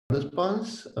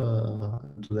Pons.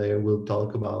 Today I will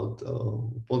talk about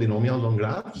polynomials on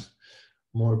graphs.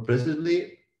 More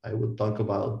precisely, I will talk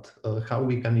about how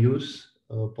we can use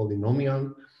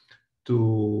polynomial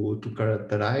to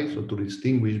characterize or to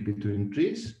distinguish between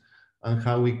trees, and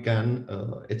how we can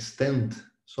extend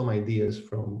some ideas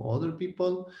from other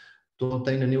people to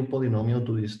obtain a new polynomial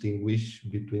to distinguish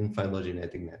between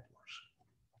phylogenetic networks.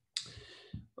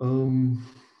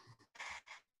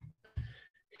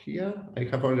 Here I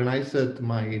have organized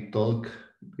my talk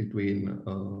between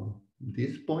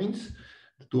these points.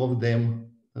 The two of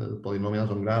them, polynomials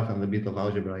on graph and a bit of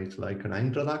algebra, it's like an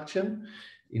introduction.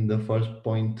 In the first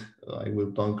point, I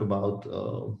will talk about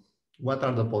what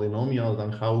are the polynomials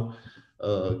and how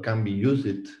can be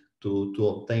used to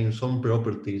obtain some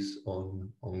properties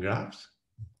on graphs.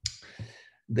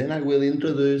 Then I will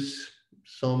introduce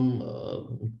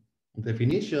some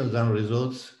definitions and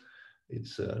results.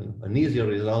 It's an easier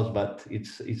result, but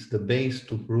it's the base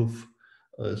to prove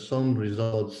some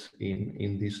results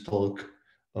in this talk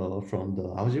from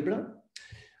the algebra.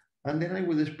 And then I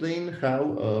will explain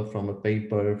how from a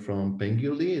paper from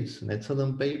Penguli, it's an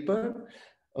excellent paper,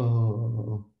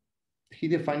 he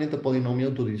defined a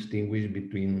polynomial to distinguish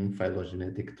between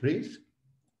phylogenetic trees.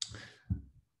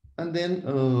 And then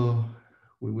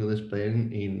we will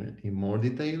explain in more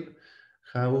detail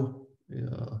how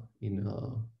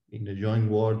in a joint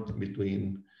work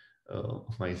between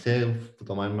myself,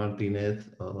 Tomás Martinez,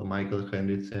 Michael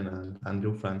Hendrickson, and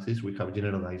Andrew Francis, we have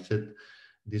generalized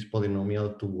this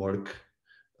polynomial to work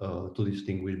to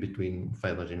distinguish between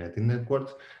phylogenetic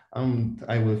networks. And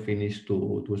I will finish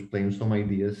to explain some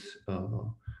ideas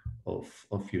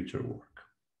of future work.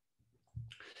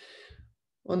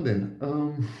 And then,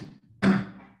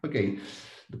 okay,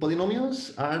 the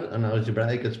polynomials are an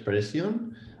algebraic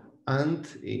expression, and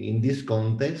in this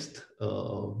context,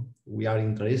 we are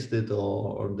interested,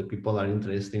 or the people are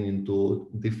interested in to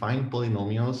define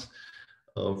polynomials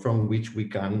from which we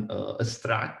can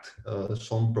extract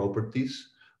some properties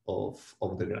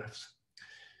of the graphs.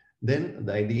 Then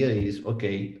the idea is,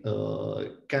 okay,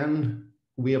 can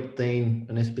we obtain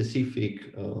a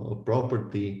specific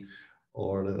property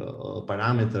or a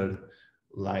parameter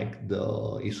like the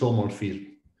isomorphism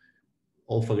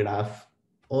of a graph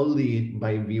only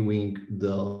by viewing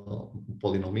the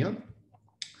polynomial?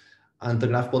 And the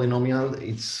graph polynomial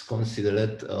is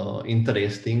considered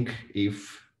interesting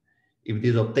if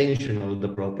this obtention of the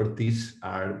properties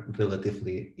are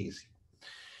relatively easy.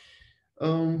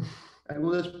 I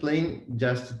will explain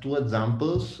just two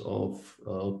examples of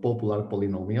popular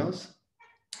polynomials.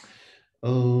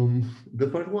 The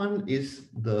first one is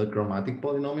the chromatic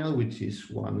polynomial, which is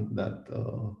one that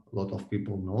a lot of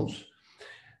people knows.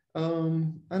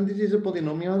 And this is a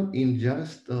polynomial in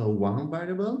just one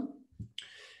variable.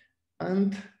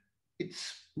 And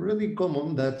it's really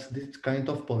common that this kind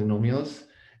of polynomials,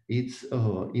 it's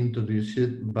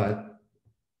introduced by,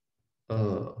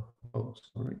 oh,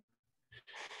 sorry.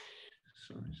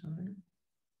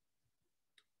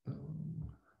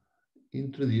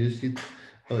 Introduce it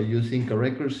using a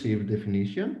recursive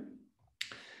definition.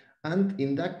 And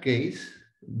in that case,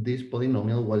 this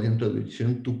polynomial was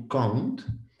introduced to count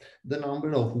the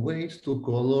number of ways to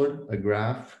color a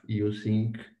graph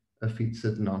using a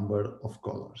fixed number of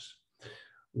colors.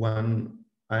 When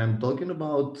I am talking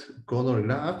about color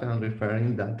graph, I'm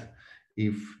referring that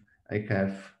if I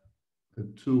have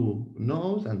two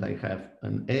nodes and I have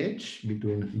an edge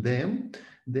between them,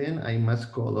 then I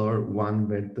must color one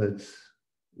vertex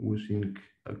using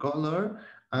a color,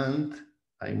 and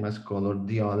I must color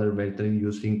the other vertex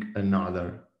using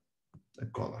another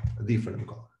color, a different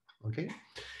color, okay?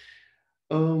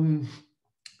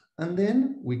 And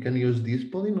then we can use this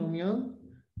polynomial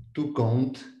to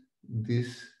count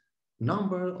this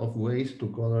number of ways to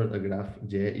color a graph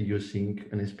J using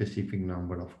a specific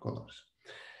number of colors.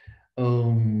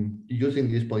 Using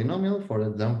this polynomial, for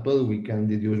example, we can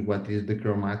deduce what is the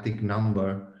chromatic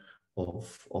number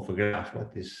of a graph,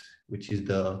 which is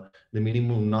the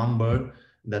minimum number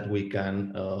that we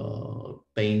can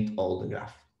paint all the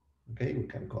graph. Okay, we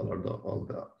can color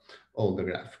all the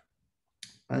graph.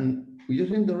 And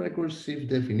using the recursive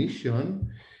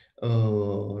definition,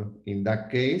 in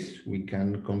that case, we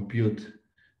can compute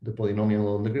the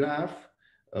polynomial on the graph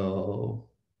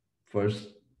first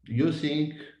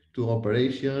using two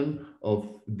operations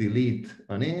of delete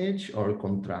an edge or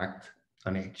contract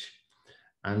an edge.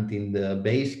 And in the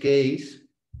base case,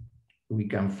 we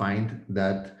can find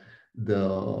that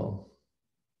the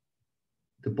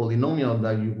polynomial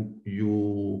that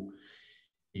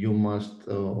you must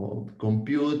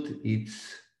compute,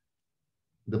 it's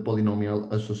the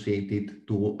polynomial associated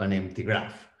to an empty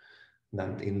graph.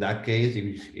 That in that case,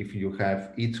 if you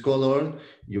have each color,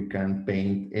 you can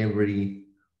paint every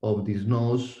of these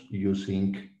nodes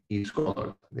using each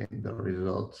color. Then the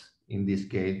result in this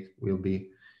case will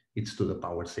be it's to the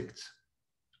power 6.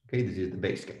 Okay, this is the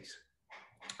base case.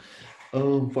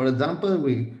 For example,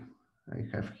 I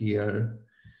have here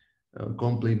a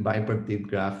complete bipartite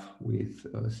graph with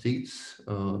 6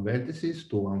 vertices,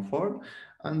 2 and 4,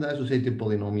 and the associated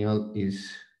polynomial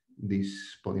is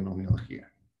this polynomial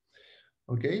here.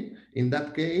 Okay, in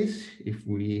that case, if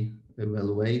we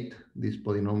evaluate this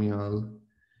polynomial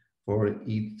for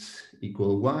each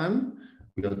equal 1,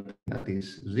 we obtain that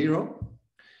is 0.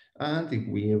 And if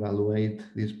we evaluate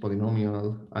this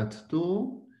polynomial at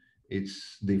 2,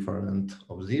 it's different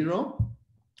of 0.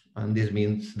 And this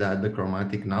means that the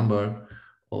chromatic number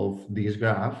of this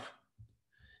graph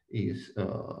is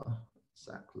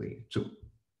exactly 2.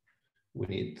 We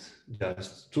need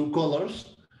just 2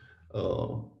 colors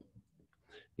uh,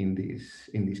 in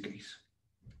this case.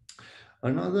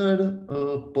 Another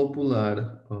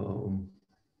popular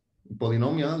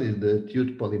polynomial is the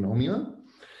Tute polynomial.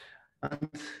 And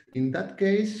in that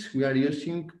case, we are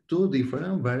using 2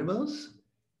 different variables,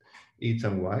 x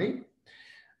and y.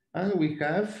 And we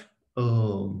have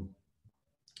a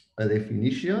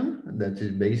definition that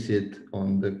is based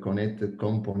on the connected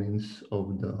components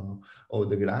of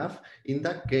the graph. In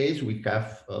that case, we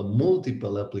have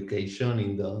multiple application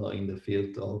in the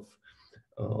field of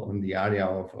in the area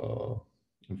of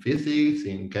in physics,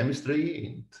 in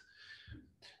chemistry,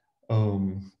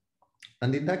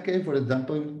 and in that case, for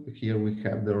example, here we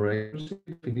have the recursive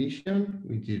definition,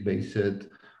 which is based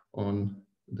on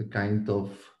the kind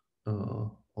of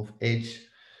edge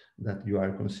that you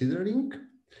are considering.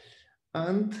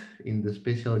 And in the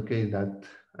special case that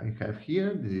I have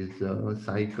here, this is a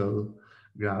cycle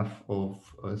graph of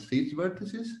 6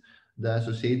 vertices. The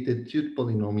associated Tute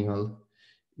polynomial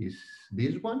is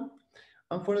this one.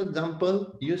 And for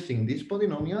example, using this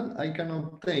polynomial, I can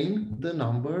obtain the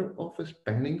number of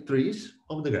spanning trees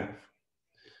of the graph.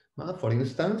 For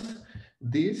instance,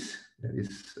 there is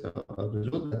a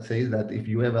result that says that if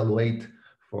you evaluate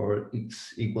for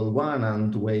x equal 1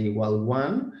 and y equal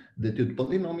 1, the Tute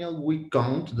polynomial, we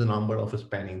count the number of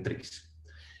spanning trees.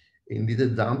 In this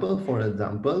example, for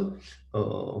example,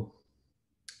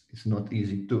 it's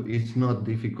not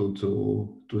difficult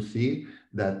to see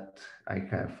that I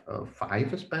have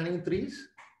 5 spanning trees,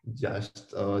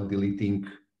 just deleting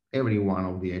every one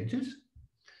of the edges.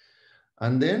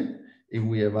 And then if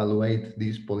we evaluate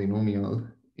this polynomial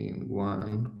in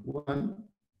 1, 1,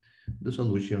 the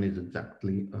solution is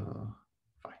exactly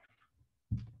 5.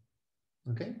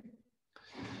 Okay.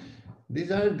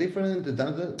 These are different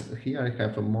examples. Here I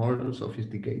have a more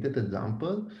sophisticated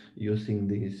example using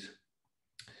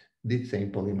this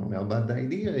same polynomial. But the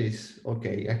idea is,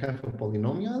 okay, I have a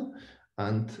polynomial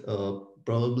and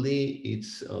probably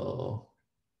it's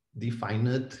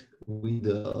defined with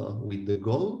the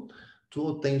goal to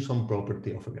obtain some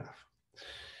property of a graph.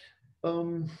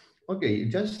 Okay,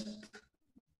 just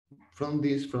from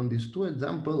these 2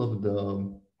 examples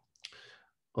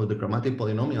of the chromatic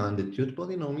polynomial and the Tute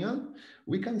polynomial,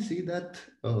 we can see that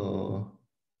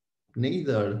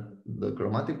neither the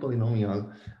chromatic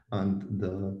polynomial and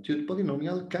the Tute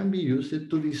polynomial can be used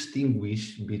to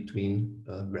distinguish between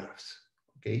graphs.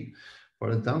 Okay,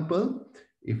 for example,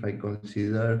 if I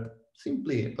consider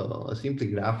simply a simple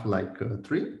graph like a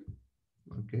tree,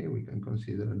 okay, we can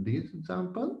consider this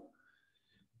example.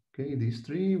 Okay, this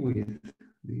tree with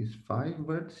these 5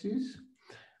 vertices,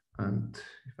 and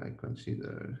if I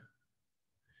consider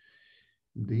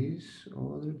this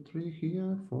other tree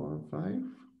here, 4, 5.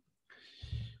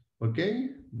 Okay,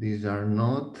 these are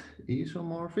not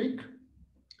isomorphic.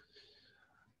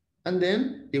 And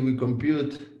then if we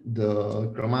compute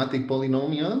the chromatic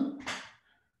polynomial,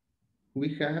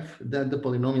 we have that the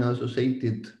polynomial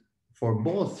associated for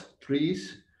both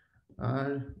trees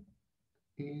are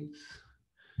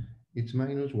it's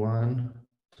minus 1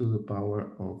 to the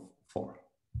power of 4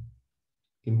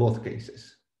 in both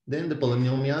cases. Then the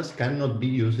polynomials cannot be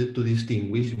used to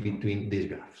distinguish between these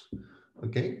graphs.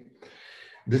 Okay.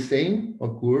 The same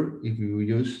occurs if you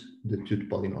use the Tute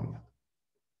polynomial.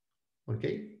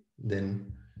 Okay,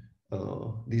 then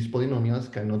these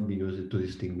polynomials cannot be used to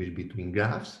distinguish between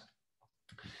graphs,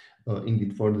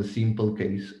 indeed for the simple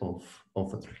case of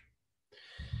a tree.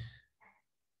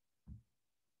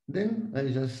 Then I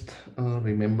just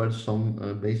remember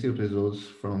some basic results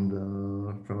from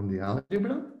the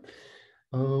algebra.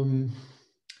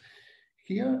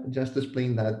 Here, just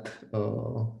explain that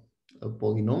a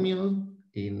polynomial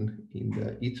in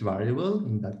each variable,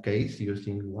 in that case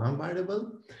using 1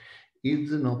 variable,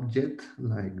 is an object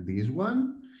like this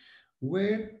one,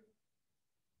 where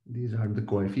these are the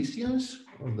coefficients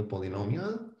of the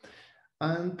polynomial,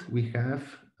 and we have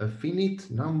a finite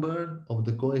number of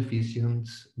the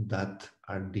coefficients that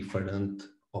are different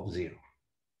of 0.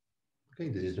 Okay,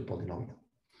 this is the polynomial.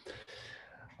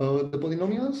 The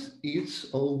polynomials is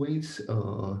always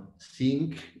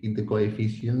seeing in the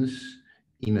coefficients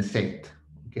in a set.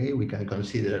 Okay, we can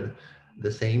consider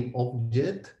the same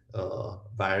object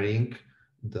varying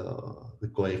the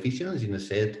coefficients in a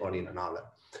set or in another.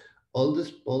 All the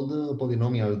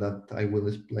polynomials that I will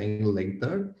explain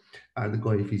later are the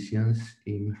coefficients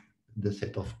in the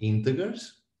set of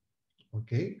integers.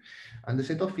 Okay, and the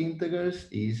set of integers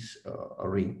is a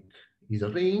ring. Is a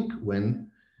ring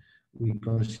when we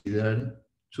consider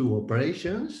two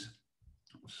operations,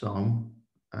 sum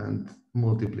and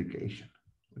multiplication.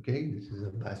 Okay, this is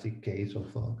a basic case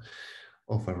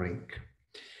of a ring.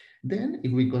 Then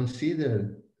if we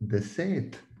consider the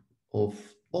set of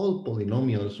all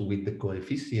polynomials with the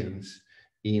coefficients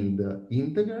in the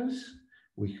integers,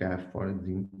 we have, for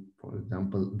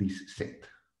example, this set.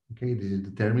 Okay, this is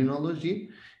the terminology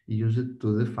used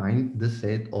to define the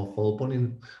set of all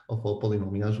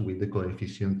polynomials with the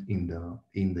coefficient in the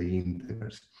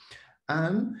integers.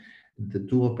 And the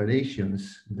two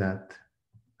operations that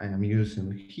I am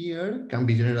using here can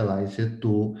be generalized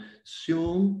to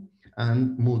sum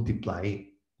and multiply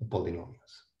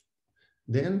polynomials.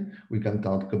 Then we can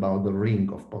talk about the ring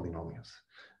of polynomials.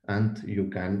 And you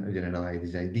can generalize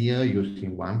this idea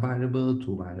using one variable,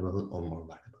 two variables, or more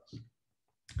variables.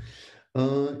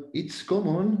 It's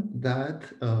common that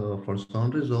for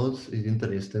some results it's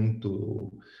interesting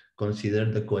to consider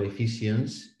the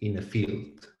coefficients in a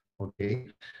field. Okay,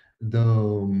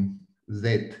 the Z,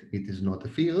 it is not a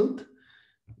field,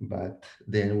 but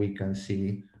then we can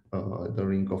see the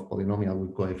ring of polynomial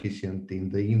with coefficient in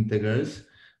the integers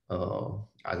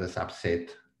as a subset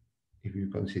if you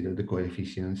consider the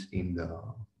coefficients in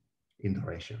the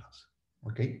rationals.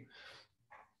 Okay.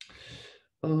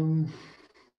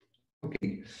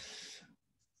 Okay.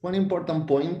 One important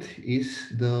point is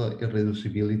the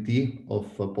irreducibility of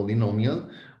a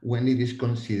polynomial when it is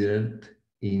considered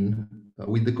in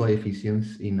with the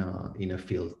coefficients in a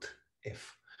field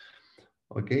F.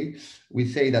 Okay, we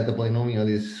say that the polynomial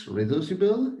is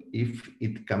reducible if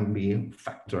it can be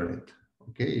factored.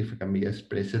 Okay, if it can be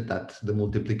expressed as the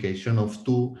multiplication of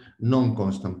two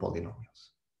non-constant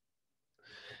polynomials.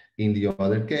 In the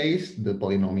other case, the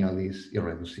polynomial is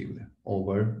irreducible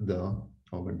over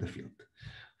the field.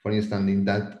 For instance, in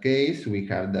that case, we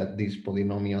have that this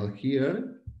polynomial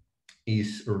here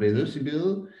is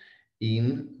reducible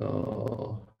in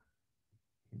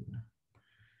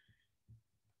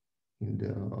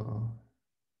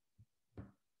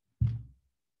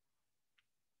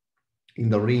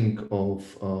the ring of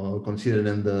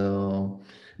considering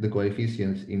the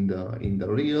coefficients in the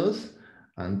reals,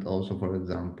 and also, for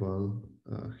example,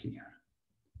 here.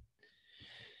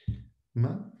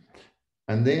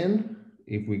 And then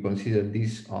if we consider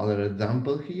this other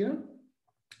example here,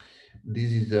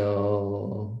 this is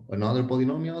another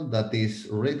polynomial that is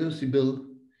reducible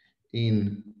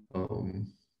in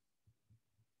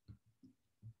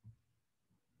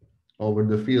over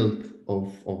the field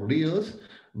of reals,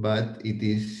 but it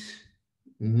is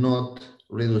not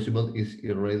reducible, is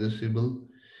irreducible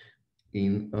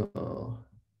in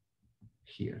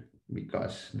here,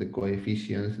 because the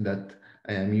coefficients that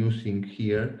I am using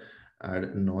here are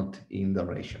not in the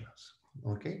rationals.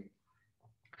 Okay,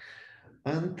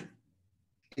 and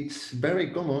it's very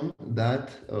common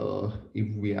that if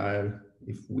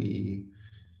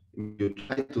you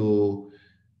try to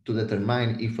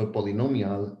determine if a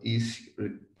polynomial is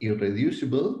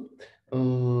irreducible,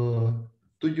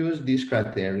 to use this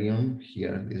criterion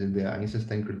here. This is the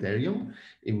Einstein criterion.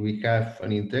 If we have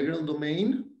an integral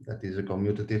domain that is a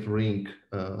commutative ring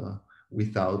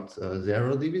without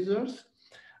zero divisors,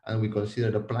 and we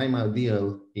consider the prime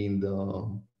ideal in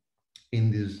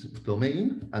this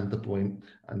domain and the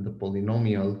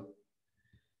polynomial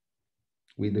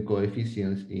with the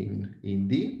coefficients in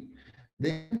D,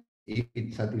 then if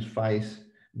it satisfies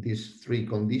these three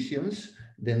conditions,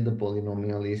 then the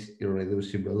polynomial is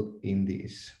irreducible in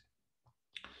this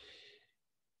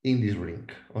ring.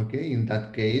 Okay, in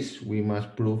that case, we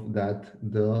must prove that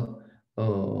the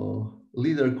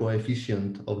leader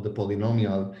coefficient of the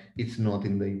polynomial is not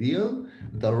in the ideal.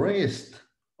 The rest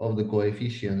of the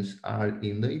coefficients are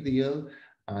in the ideal,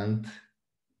 and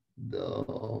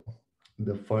the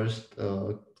first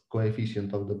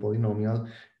coefficient of the polynomial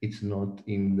it's not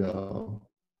in the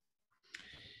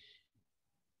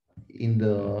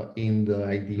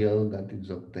ideal that is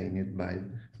obtained by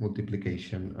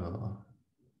multiplication,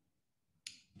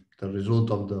 the result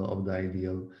of the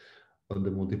ideal of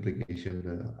the multiplication,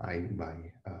 the I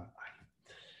by I.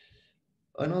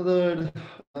 Another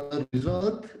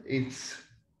result, it's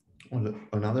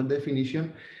another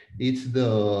definition. It's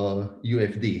the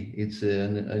UFD. It's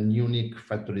an unique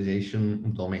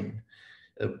factorization domain.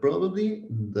 Probably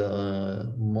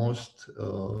the most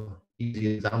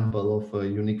easy example of a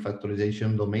unique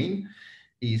factorization domain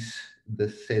is the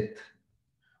set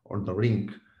or the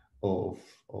ring of,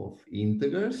 of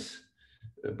integers.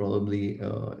 Probably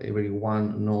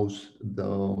everyone knows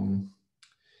the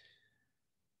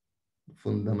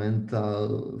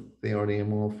fundamental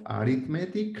theorem of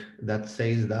arithmetic that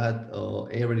says that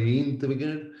every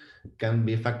integer can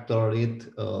be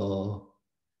factored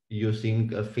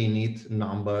using a finite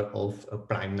number of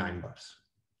prime numbers.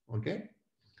 Okay,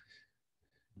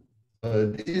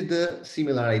 this is the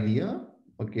similar idea.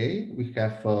 Okay, we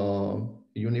have a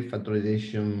unique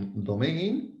factorization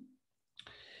domain.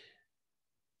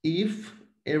 If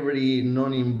every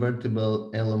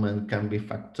non-invertible element can be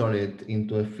factored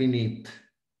into a finite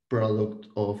product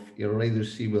of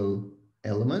irreducible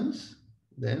elements,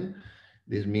 then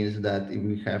this means that if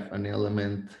we have an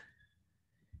element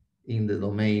in the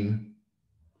domain,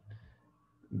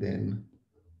 then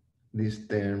this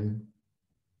term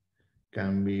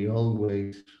can be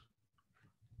always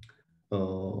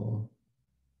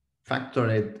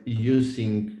factored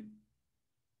using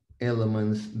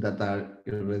elements that are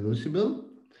irreducible,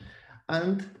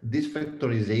 and this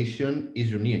factorization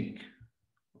is unique.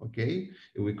 Okay,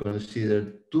 if we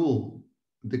consider two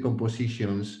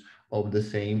decompositions of the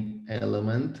same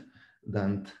element,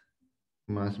 that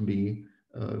must be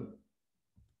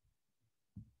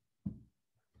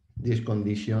this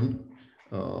condition,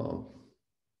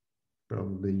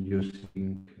 probably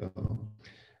using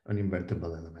an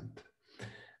invertible element.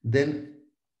 Then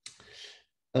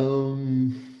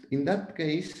in that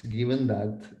case, given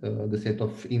that the set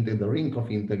of the ring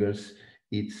of integers,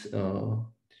 it's a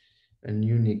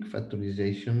unique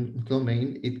factorization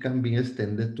domain, it can be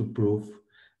extended to prove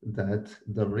that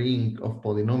the ring of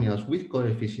polynomials with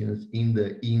coefficients in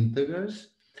the integers,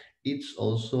 it's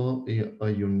also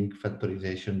a unique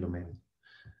factorization domain.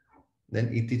 Then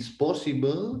it is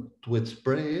possible to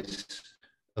express,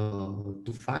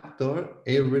 to factor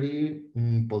every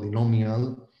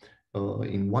polynomial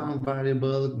in one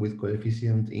variable with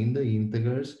coefficient in the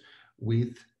integers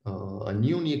with a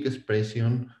unique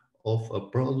expression of a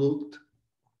product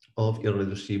of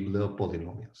irreducible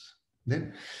polynomials.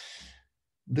 Then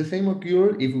the same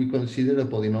occurs if we consider a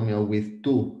polynomial with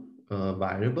two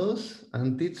variables,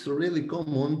 and it's really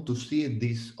common to see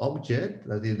this object,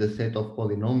 that is the set of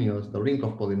polynomials, the ring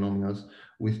of polynomials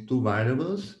with two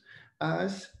variables,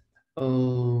 as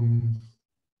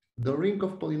the ring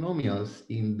of polynomials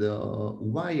in the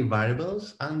y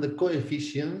variables and the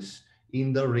coefficients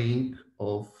in the ring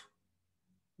of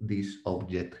this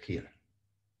object here.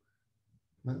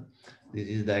 This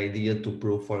is the idea to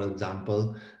prove, for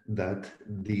example, that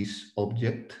this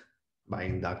object by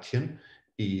induction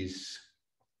is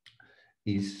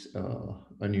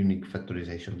a unique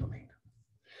factorization domain.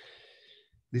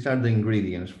 These are the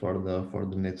ingredients for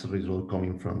the next result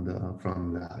coming from the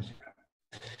algebra.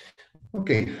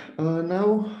 Okay,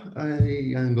 now I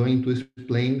am going to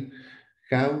explain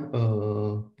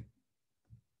how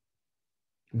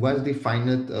was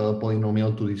defined a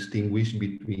polynomial to distinguish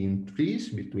between trees,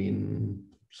 between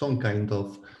some kind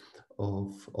of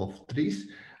trees,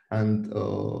 and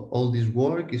all this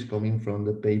work is coming from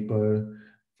the paper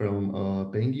from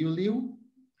Pengyu Liu,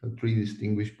 a tree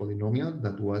distinguished polynomial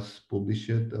that was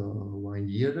published 1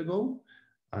 year ago,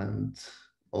 and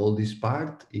all this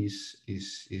part is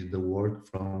the work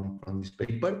from this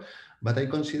paper. But I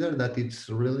consider that it's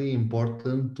really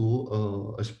important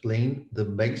to explain the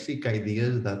basic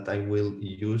ideas that I will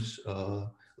use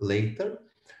later.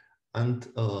 And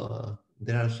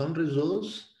there are some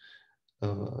results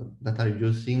that are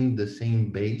using the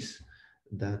same base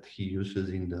that he uses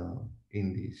in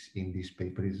this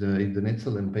paper. It's an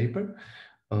excellent paper,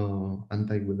 and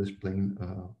I will explain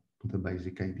the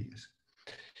basic ideas.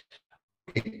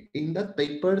 Okay. In that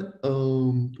paper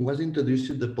was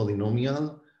introduced the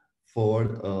polynomial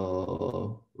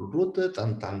for rooted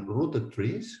and unrooted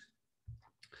trees,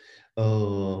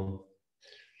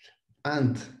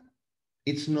 and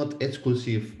it's not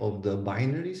exclusive of the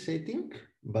binary setting,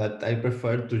 but I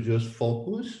prefer to just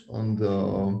focus on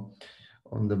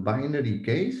the binary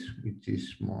case, which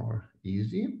is more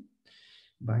easy,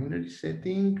 binary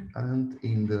setting, and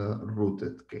in the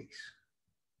rooted case.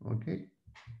 Okay,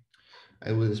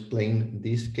 I will explain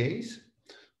this case.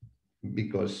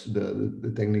 because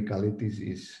the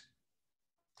technicalities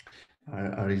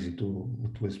are easy to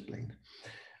explain.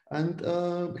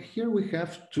 And here we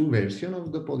have two versions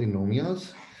of the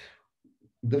polynomials.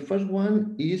 The first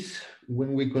one is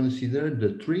when we consider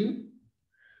the tree,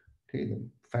 okay, the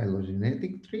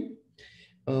phylogenetic tree,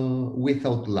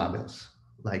 without labels,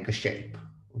 like a shape,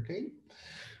 okay?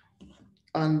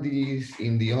 And this,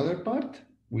 in the other part,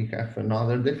 we have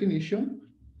another definition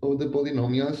of the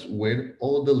polynomials where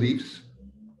all the leaves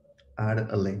are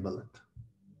labeled,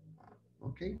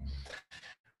 okay?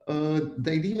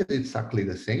 The idea is exactly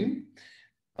the same.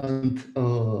 And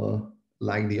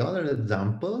like the other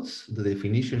examples, the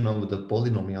definition of the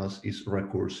polynomials is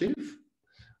recursive,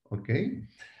 okay?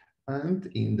 And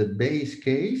in the base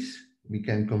case, we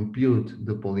can compute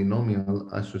the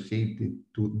polynomial associated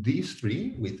to this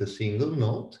tree with a single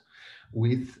node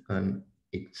with an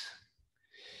x.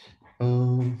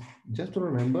 Just to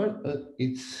remember,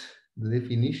 it's the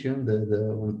definition,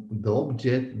 the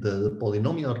object, the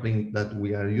polynomial ring that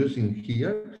we are using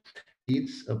here,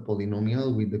 it's a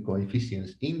polynomial with the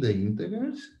coefficients in the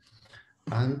integers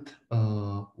and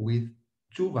with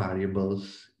two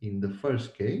variables in the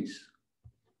first case,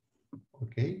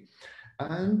 okay?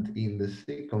 And in the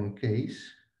second case,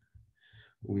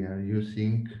 we are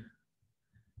using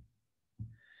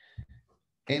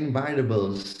n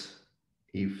variables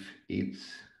if it's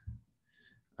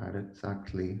are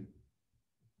exactly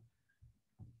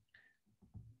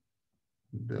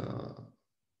the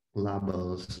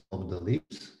labels of the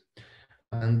leaves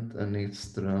and an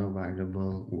extra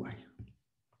variable y.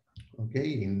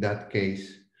 Okay, in that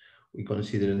case, we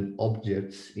consider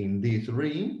objects in this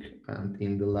ring, and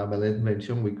in the labeled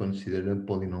version, we consider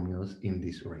polynomials in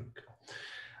this ring.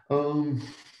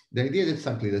 The idea is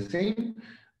exactly the same.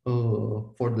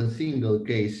 For the single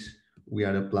case, we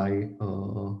are applying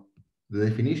the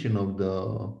definition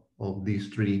of this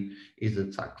tree is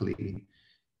exactly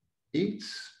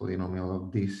x. Polynomial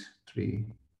of this tree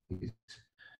is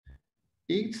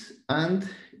x, and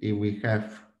if we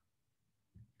have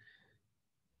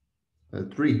a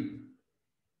tree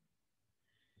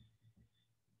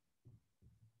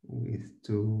with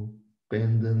two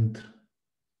pendant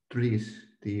trees,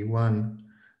 T1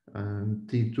 and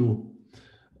T2,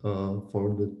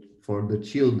 for the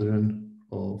children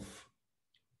of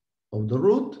the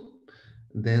root,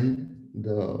 then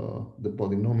the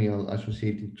polynomial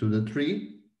associated to the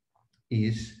tree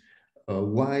is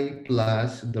y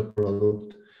plus the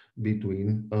product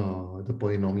between the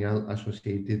polynomial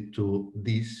associated to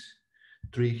this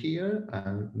tree here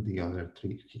and the other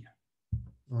tree here.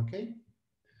 Okay,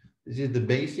 this is the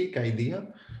basic idea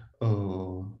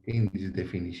in this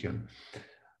definition.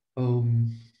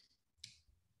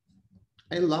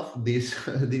 I love this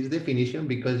this definition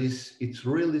because it's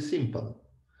really simple.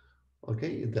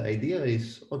 Okay, the idea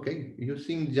is okay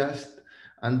using just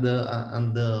and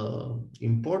the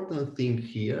important thing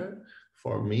here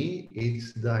for me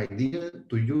is the idea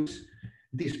to use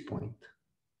this point.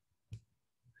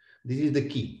 This is the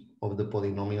key of the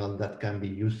polynomial that can be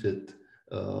used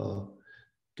uh,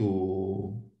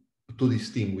 to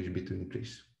distinguish between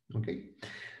trees. Okay.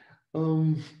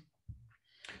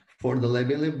 For the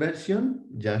labeled version,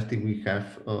 just if we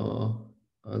have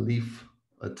a leaf,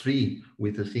 a tree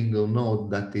with a single node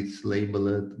that is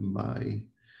labeled by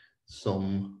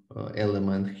some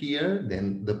element here,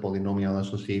 then the polynomial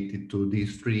associated to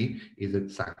this tree is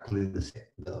exactly the same,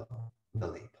 the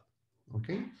label.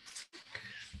 Okay?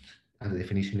 And the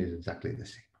definition is exactly the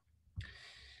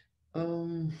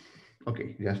same.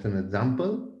 Okay, just an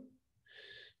example.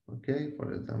 Okay,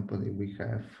 for example, if we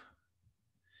have,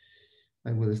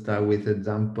 I will start with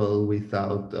example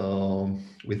without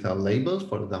without labels.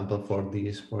 For example, for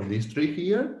this tree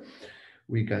here,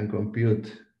 we can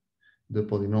compute the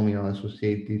polynomial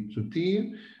associated to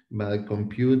t by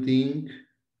computing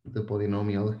the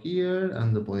polynomial here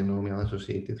and the polynomial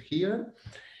associated here.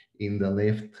 In the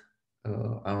left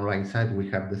and right side, we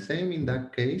have the same in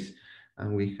that case,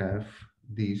 and we have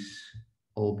this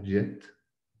object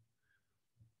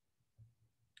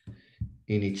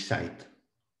in each side.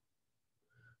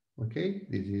 Okay,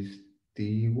 this is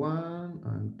T1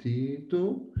 and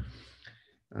T2,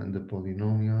 and the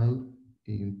polynomial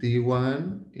in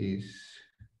T1 is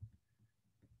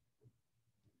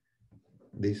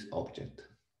this object.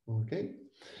 Okay,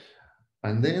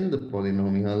 and then the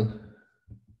polynomial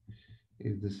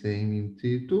is the same in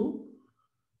T2,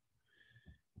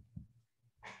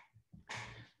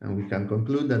 and we can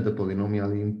conclude that the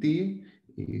polynomial in T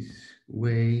is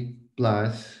y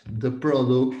plus the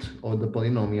product of the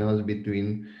polynomials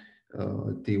between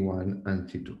T1 and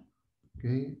T2.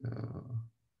 Okay,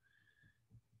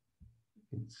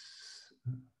 it's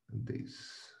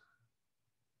this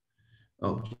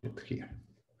object here.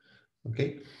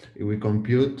 Okay, if we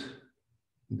compute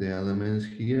the elements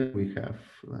here, we have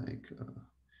like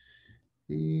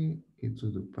e to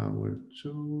the power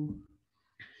 2,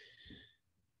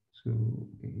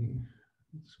 2e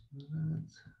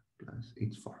plus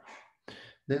it's 4.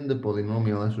 Then the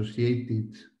polynomial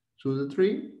associated to the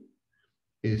tree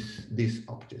is this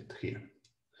object here.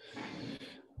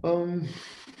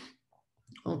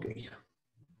 Okay.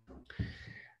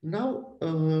 Now,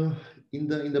 in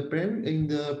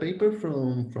the paper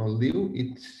from Liu,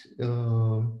 it's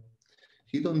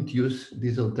he don't use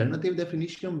this alternative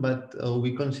definition, but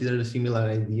we consider a similar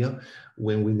idea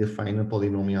when we define a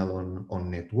polynomial on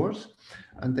networks.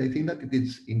 And I think that it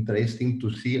is interesting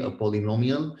to see a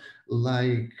polynomial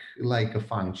like a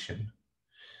function.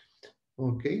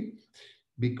 Okay,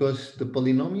 because the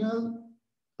polynomial,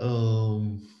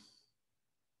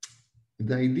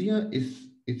 the idea is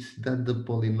that the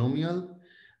polynomial,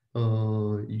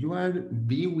 you are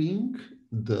viewing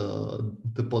the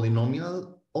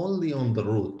polynomial only on the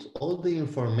root. All the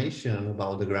information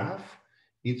about the graph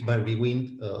is by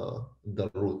viewing the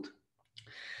root.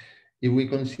 If we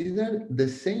consider the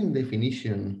same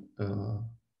definition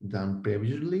than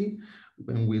previously,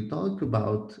 when we talk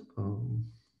about,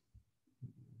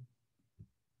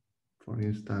 for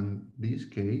instance, this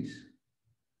case,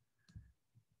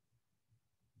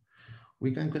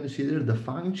 we can consider the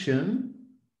function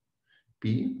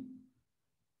p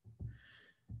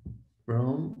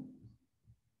from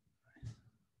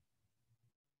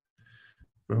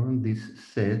this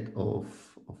set of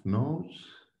nodes,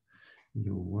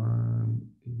 u1,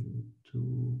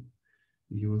 u2,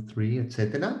 u3,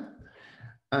 etc.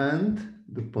 And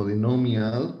the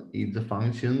polynomial is the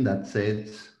function that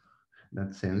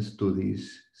sends to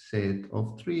this set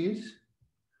of trees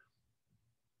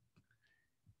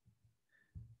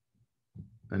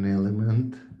an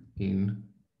element in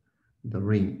the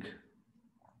ring.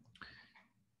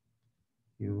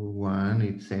 U1,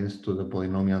 it sends to the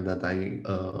polynomial that I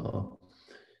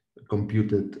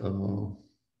computed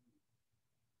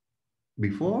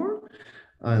before,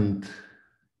 and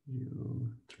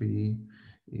U3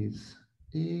 is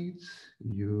X,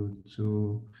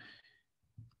 U2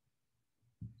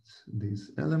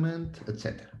 this element,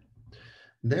 etc.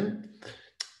 Then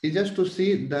it's just to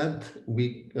see that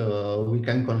we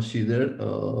can consider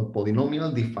a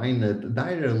polynomial defined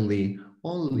directly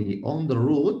only on the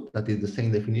root, that is the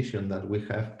same definition that we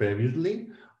have previously,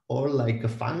 or like a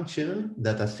function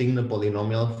that assigns a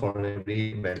polynomial for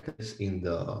every vertex in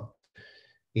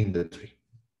the tree.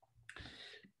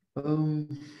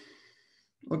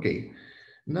 Okay,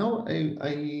 now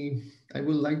I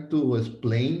would like to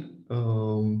explain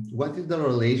what is the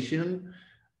relation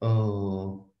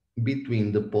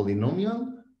between the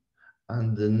polynomial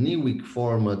and the Newick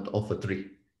format of a tree.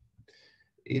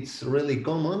 It's really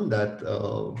common that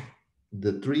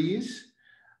the trees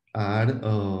are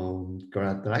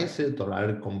characterized or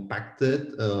are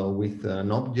compacted with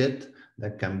an object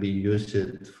that can be used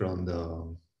from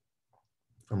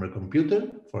a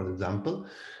computer, for example,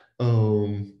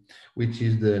 which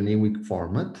is the Newick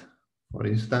format. For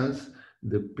instance,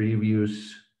 the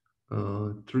previous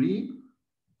tree,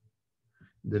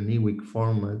 the Newick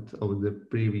format of the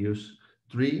previous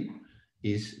tree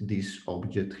is this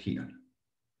object here.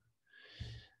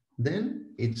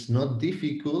 Then it's not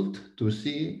difficult to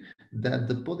see that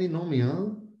the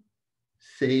polynomial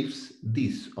saves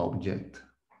this object.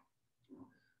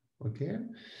 Okay.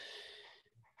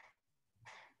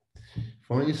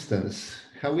 For instance,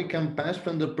 how we can pass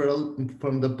from the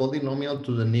polynomial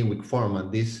to the Newick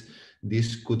format.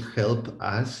 This could help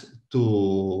us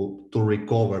to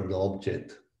recover the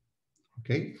object.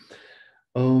 Okay.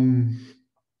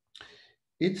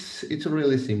 It's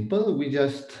really simple. We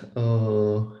just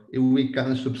if we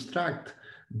can subtract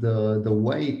the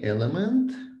y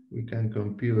element, we can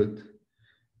compute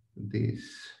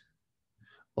this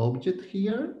object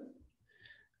here,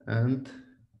 and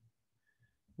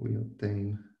we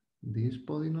obtain this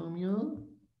polynomial.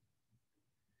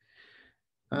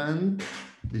 And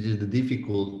this is the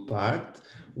difficult part.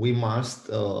 We must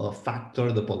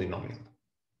factor the polynomial.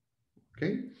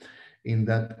 Okay. In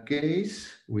that case,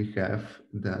 we have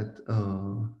that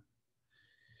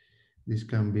this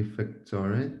can be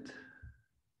factored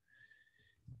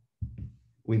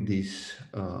with these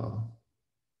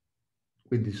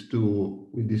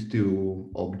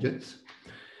two objects.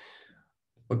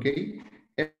 Okay,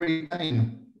 every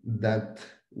time that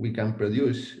we can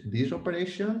produce this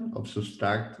operation of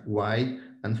subtract y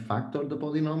and factor the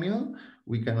polynomial,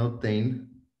 we can obtain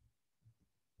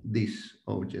this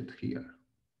object here.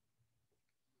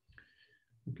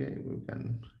 Okay, we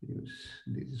can use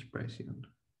this expression.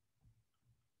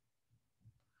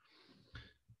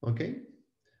 Okay,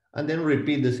 and then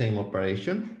repeat the same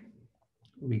operation.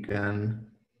 We can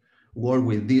work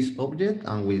with this object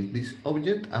and with this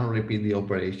object and repeat the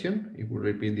operation. If we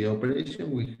repeat the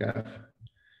operation, we have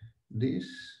this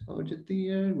object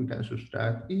here. We can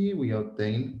subtract e, we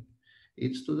obtain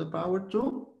x to the power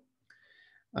 2.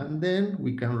 And then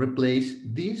we can replace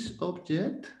this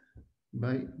object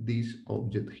by this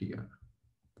object here.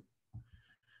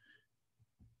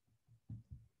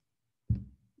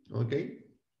 Okay.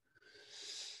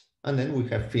 And then we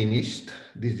have finished.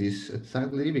 This is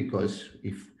exactly because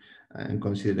if I'm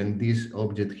considering this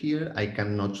object here, I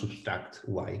cannot subtract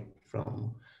y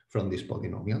from this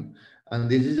polynomial. And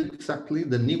this is exactly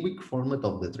the Newick format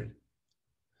of the tree.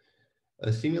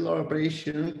 A similar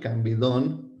operation can be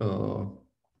done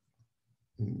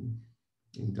in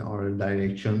our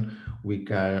direction. We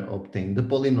can obtain the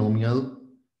polynomial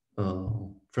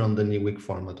from the Newick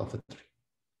format of a tree.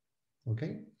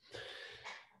 Okay.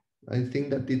 I think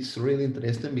that it's really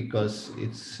interesting because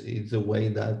it's a way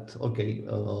that, okay,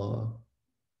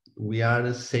 we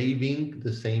are saving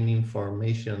the same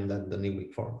information that the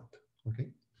Newick format. Okay.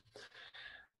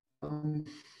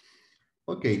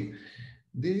 Okay,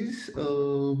 this is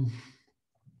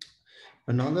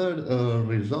another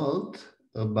result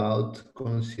about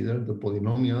consider the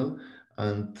polynomial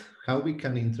and how we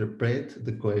can interpret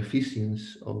the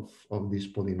coefficients of this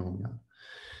polynomial.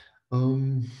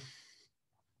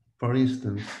 For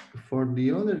instance, for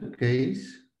the other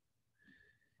case,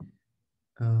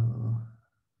 for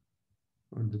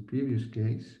the previous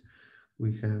case,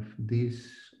 we have this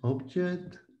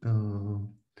object,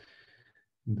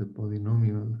 the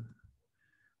polynomial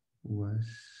was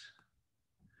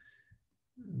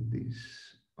this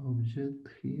object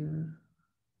here.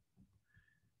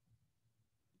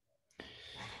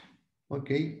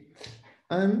 Okay,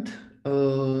 and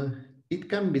it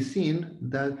can be seen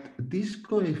that these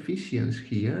coefficients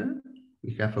here,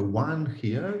 we have a 1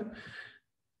 here,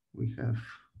 we have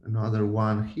another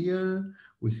 1 here,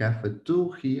 we have a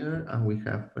 2 here, and we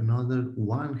have another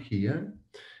 1 here,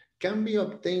 can be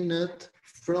obtained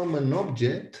from an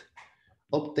object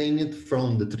obtained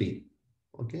from the tree.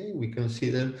 Okay, we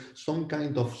consider some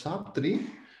kind of subtree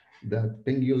that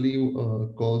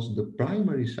Pengyu calls the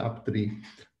primary subtree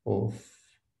of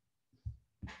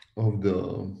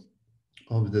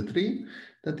the tree.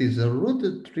 That is a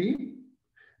rooted tree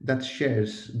that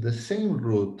shares the same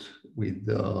root with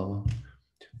the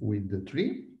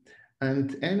tree,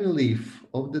 and any leaf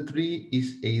of the tree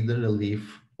is either a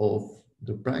leaf of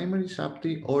the primary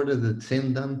subtree or the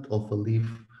descendant of a leaf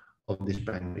of this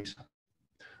primary subtree.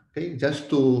 Okay, just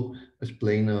to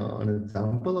explain an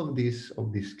example of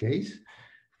this case.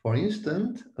 For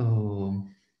instance,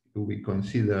 we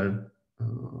consider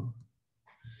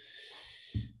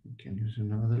we can use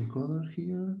another color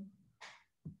here.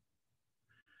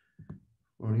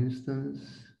 For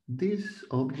instance, this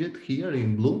object here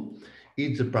in blue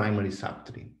is a primary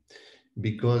subtree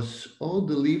because all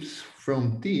the leaves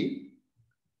from T,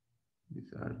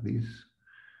 these are these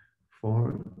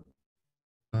 4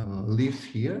 leaves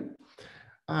here,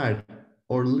 are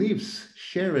or leaves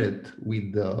shared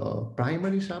with the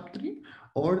primary subtree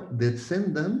or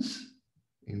descendants,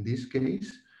 in this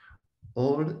case,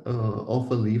 or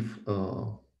of a leaf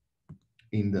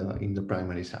in the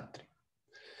primary subtree.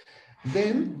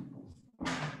 Then,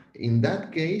 in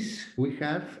that case, we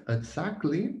have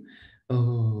exactly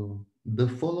the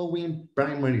following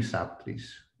primary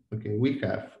subtrees. Okay, we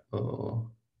have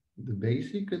the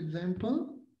basic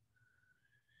example,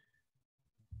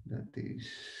 that is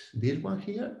this one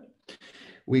here.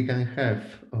 We can have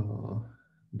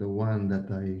the one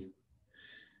that I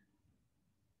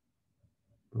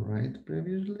write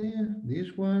previously,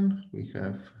 this one. We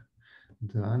have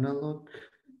the analog,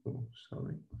 oh,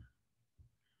 sorry,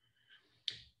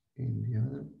 in the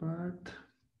other part.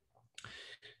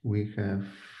 We have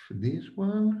this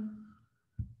one.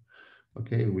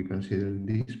 Okay, we consider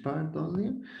this part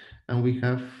only, and we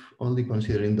have only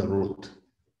considering the root.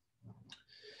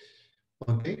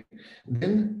 Okay,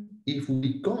 then if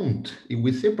we count, if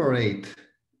we separate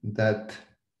that,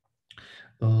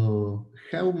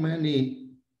 how many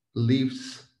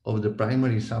leaves of the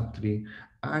primary subtree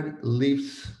are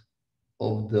leaves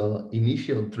of the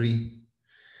initial tree,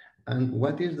 and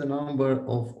what is the number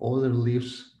of other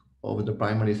leaves of the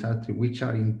primary subtree which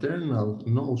are internal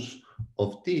nodes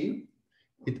of T,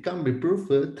 it can be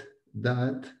proved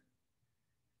that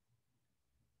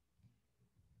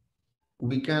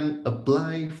we can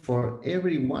apply for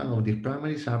every one of the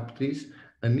primary subtrees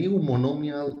a new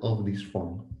monomial of this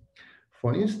form.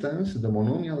 For instance, the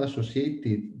monomial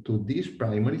associated to this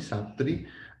primary subtree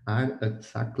are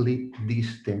exactly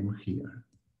this term here.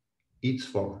 It's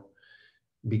 4,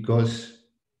 because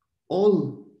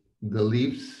all the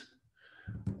leaves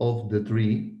of the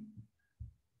tree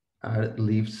are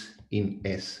leaves in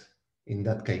S, in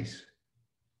that case.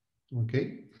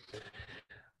 Okay.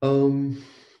 Um,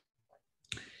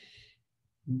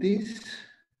 these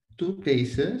two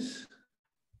cases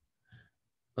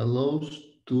allows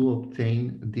to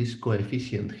obtain this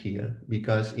coefficient here,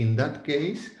 because in that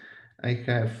case, I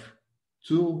have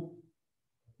two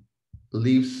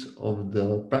leaves of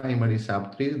the primary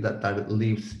subtree that are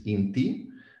leaves in T,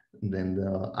 then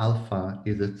the alpha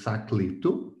is exactly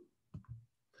 2,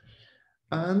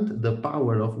 and the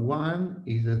power of 1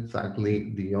 is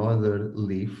exactly the other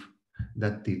leaf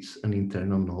that is an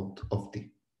internal node of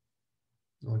T.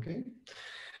 Okay,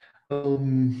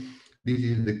 this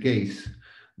is the case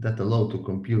that allow to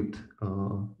compute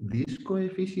this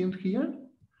coefficient here.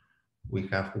 We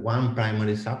have one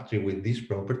primary subtree with this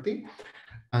property,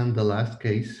 and the last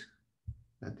case,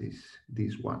 that is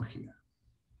this one here.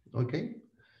 Okay,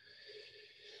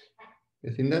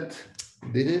 I think that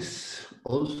this is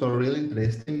also really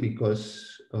interesting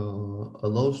because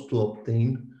allows to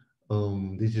obtain,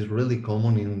 this is really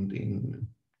common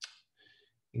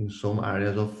in some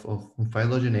areas of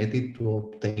phylogenetic, to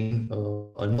obtain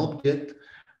an object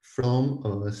from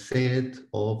a set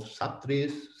of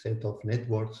subtrees, set of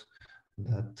networks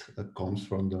that comes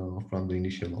from the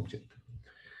initial object.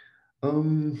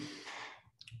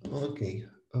 Okay.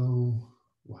 Oh,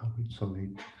 wow, it's so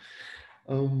late.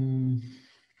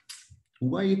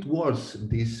 Why it works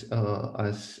this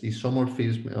as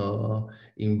isomorphism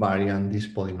invariant this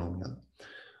polynomial?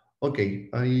 Okay,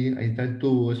 I try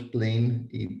to explain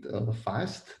it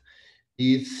fast.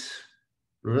 It's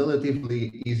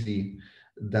relatively easy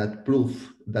that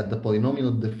proof that the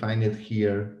polynomial defined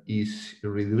here is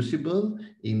irreducible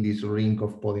in this ring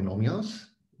of polynomials.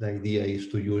 The idea is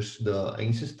to use the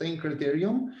Einstein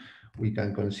criterion. We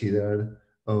can consider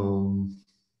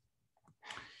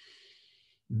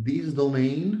this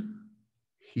domain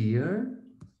here,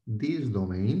 this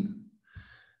domain,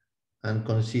 and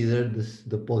consider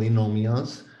the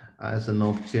polynomials as an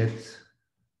object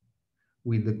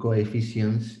with the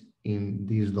coefficients in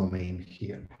this domain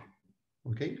here.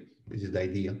 Okay, this is the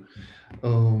idea.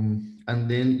 And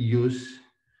then use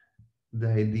the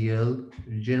ideal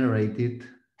generated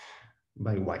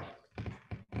by Y.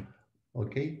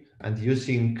 Okay, and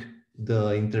using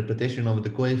the interpretation of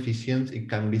the coefficients, it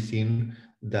can be seen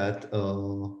that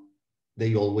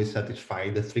they always satisfy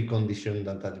the three conditions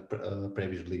that I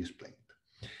previously explained.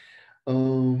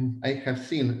 I have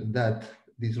seen that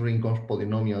this ring of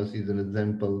polynomials is an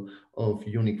example of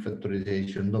unique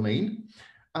factorization domain,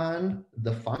 and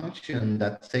the function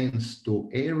that sends to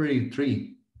every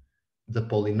tree the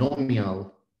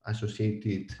polynomial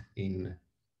associated in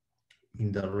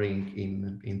the ring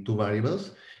in two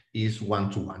variables is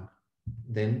one-to-one.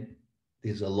 Then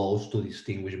this allows to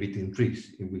distinguish between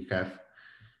trees. If we have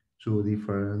two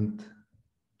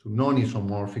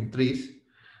non-isomorphic trees,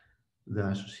 the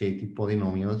associated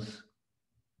polynomials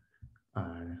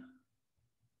are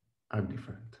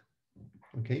different.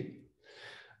 Okay,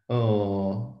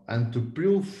 and to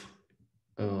prove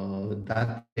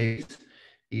that case,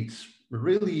 it's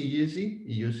really easy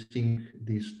using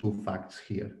these two facts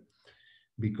here,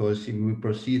 because if we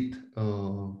proceed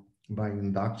by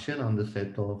induction on the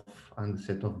set of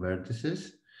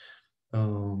vertices,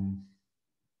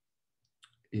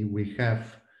 if we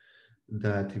have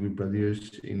that we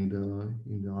produce in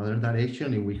the other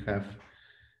direction, if we have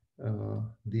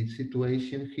this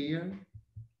situation here,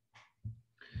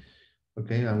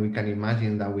 okay, and we can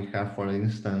imagine that we have, for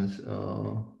instance,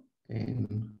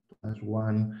 n plus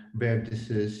 1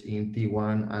 vertices in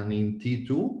T1 and in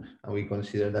T2, and we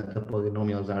consider that the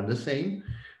polynomials are the same,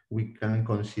 we can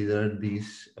consider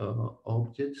these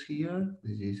objects here.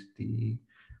 This is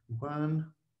T1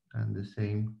 and the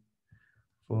same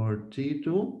for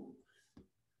T2.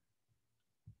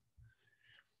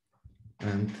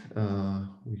 And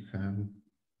we have,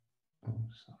 oh,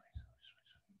 sorry.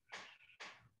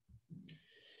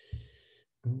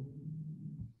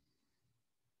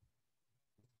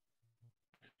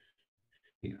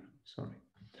 Here, sorry.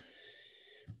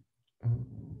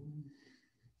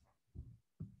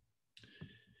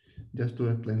 Just to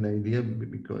explain the idea,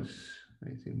 because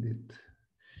I think that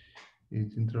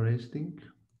it's interesting.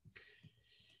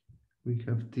 We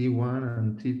have T1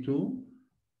 and T2,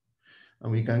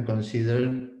 and we can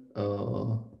consider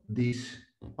these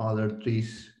other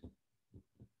trees.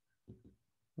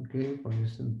 Okay, for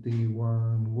instance,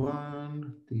 T1,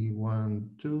 1, T1,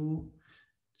 2,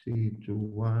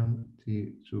 T21,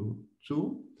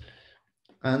 T22.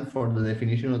 And for the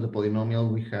definition of the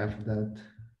polynomial, we have that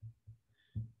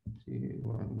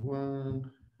T11,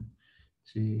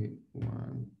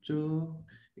 T12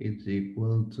 is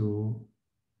equal to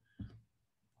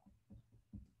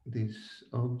this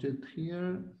object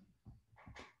here.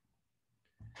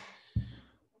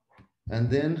 And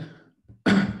then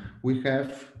we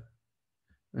have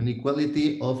an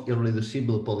equality of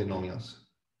irreducible polynomials.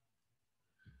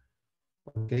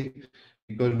 Okay,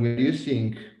 because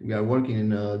we are working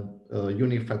in a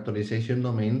unit factorization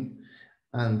domain,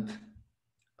 and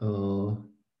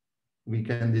we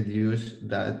can deduce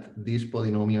that this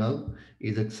polynomial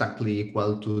is exactly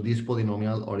equal to this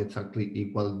polynomial or exactly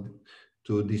equal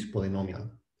to this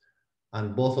polynomial.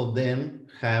 And both of them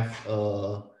have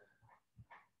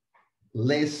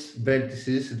less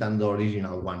vertices than the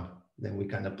original one. Then we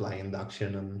can apply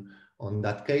induction on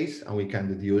that case, and we can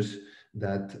deduce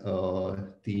that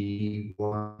T1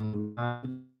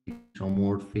 is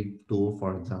isomorphic to,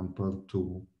 for example,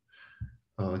 to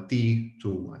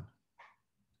T21.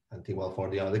 And T1 for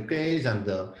the other case, and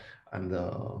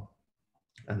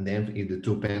then if the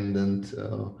two pendant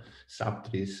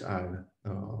subtrees are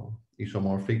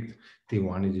isomorphic,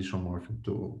 T1 is isomorphic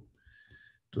to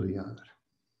the other.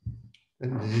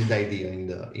 And this is the idea in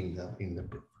the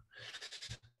proof.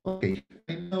 Okay,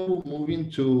 I'm now moving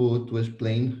to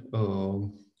explain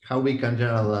how we can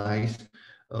generalize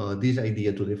this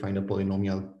idea to define a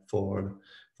polynomial for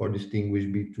distinguish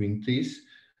between trees,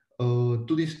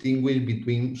 to distinguish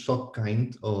between some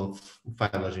kind of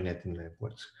phylogenetic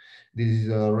networks. This is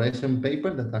a recent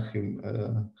paper that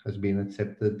has been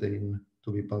accepted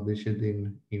to be published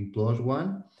in PLOS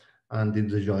ONE, and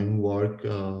it's a joint work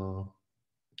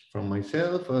from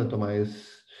myself,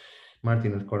 Tomás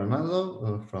Martinez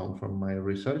Coronado from my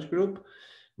research group,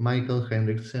 Michael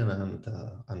Hendrickson,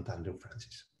 and Andrew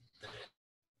Francis.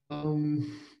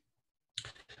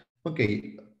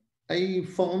 Okay, I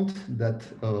found that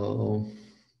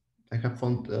I have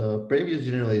found previous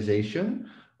generalization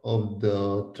of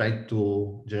the try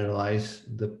to generalize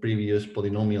the previous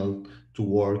polynomial to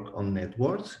work on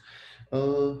networks.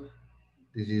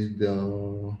 This is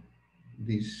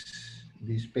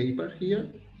this paper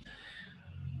here,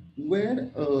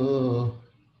 where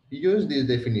use this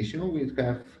definition. We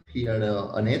have here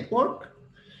a network,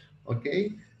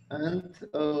 okay, and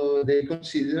they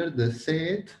consider the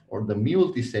set or the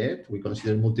multiset. We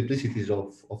consider multiplicities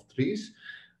of trees,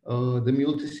 the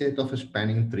multiset of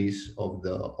spanning trees of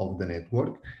the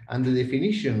network, and the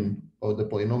definition of the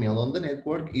polynomial on the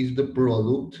network is the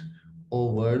product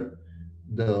over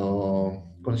the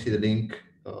considering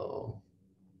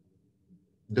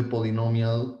the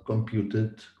polynomial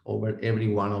computed over every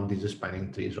one of these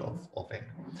spanning trees of n.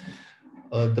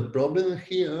 The problem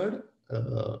here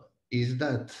is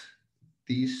that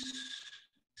this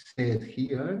set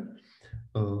here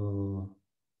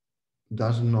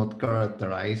does not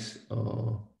characterize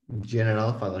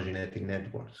general phylogenetic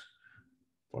networks.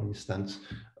 For instance,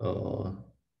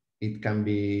 it can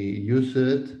be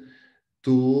used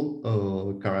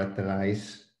to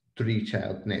characterize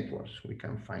three-child networks. We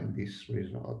can find this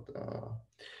result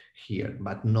here,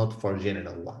 but not for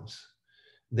general ones.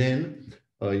 Then,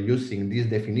 using this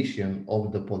definition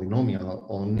of the polynomial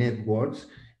on networks,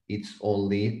 it's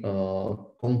only a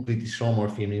complete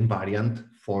isomorphism invariant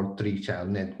for three-child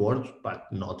networks,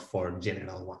 but not for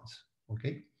general ones.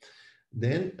 Okay.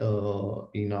 Then,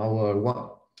 in our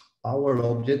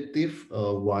objective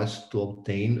was to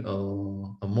obtain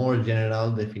a more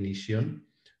general definition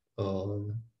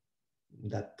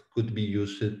that could be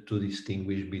used to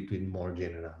distinguish between more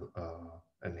general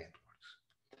networks.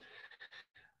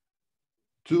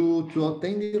 To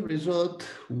obtain the result,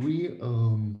 we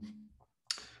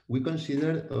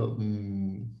consider,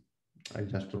 I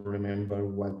just remember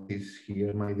what is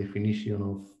here my definition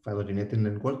of phylogenetic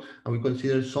network, and we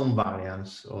consider some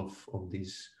variants of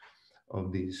this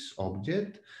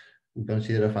object. We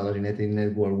consider a phylogenetic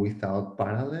network without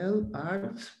parallel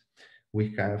arcs.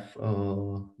 We have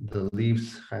the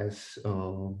leaves has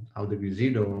out degree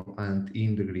 0 and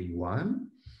in degree 1.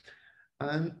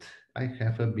 And I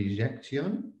have a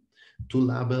bijection to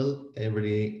label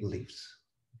every leaves.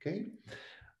 Okay.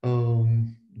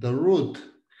 The root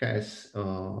has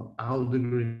out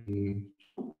degree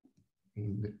 2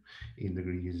 in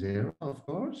degree 0, of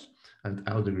course, and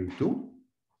out degree 2.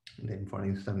 Then, for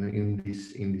instance,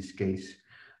 in this case,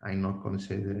 I'm not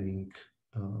considering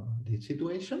this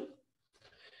situation.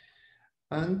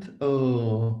 And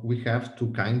we have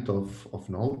two kinds of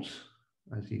nodes,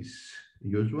 as is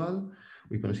usual.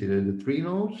 We consider the tree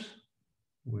nodes,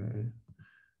 where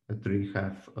a tree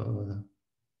have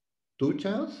two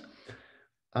channels,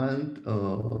 and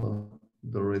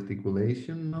the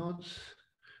reticulation nodes,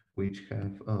 which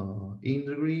have in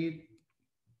degree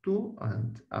 2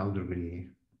 and out degree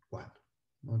 1.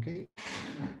 Okay,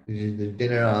 this is the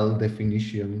general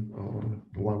definition,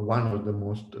 or one of the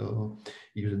most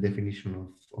used definition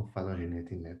of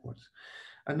phylogenetic networks.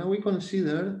 And now we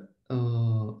consider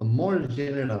a more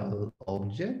general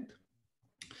object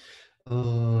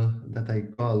that I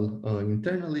call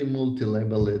internally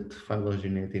multi-labeled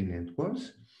phylogenetic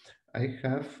networks. I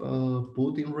have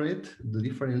put in red the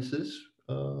differences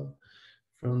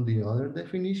from the other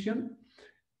definition.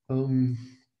 Um,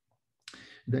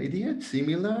 the idea is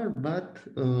similar, but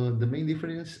the main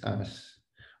difference is,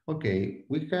 okay,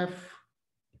 we have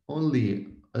only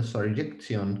a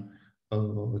suggestion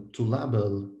to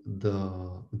label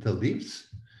the leaves.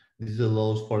 This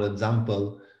allows, for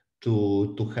example,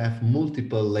 to have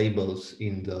multiple labels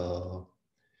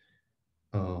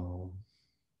uh,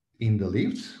 in the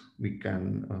leaves. We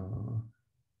can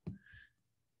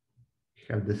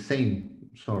have the same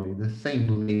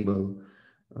label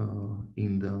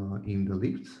in the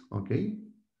leaves. Okay,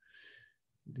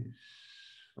 this,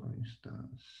 for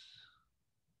instance,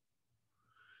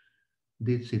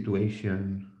 this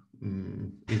situation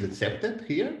is accepted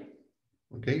here.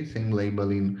 Okay, same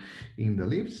label in the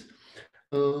leaves.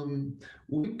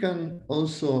 We can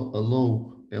also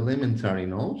allow elementary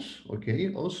nodes,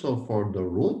 okay, also for the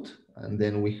root, and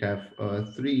then we have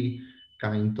three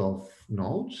kind of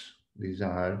nodes. These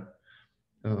are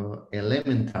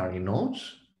elementary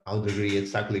nodes, out degree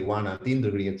exactly 1 and in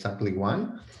degree exactly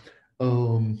 1,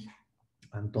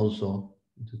 and also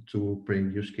the two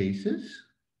previous cases.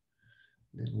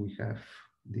 Then we have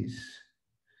these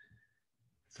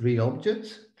three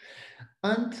objects,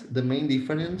 and the main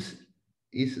difference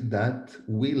is that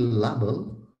we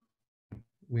label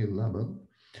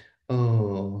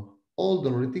all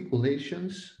the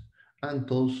reticulations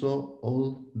and also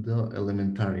all the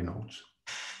elementary nodes.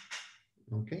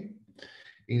 Okay,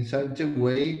 in such a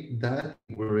way that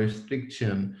with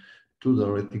restriction to the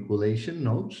reticulation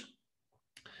nodes,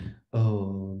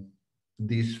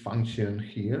 this function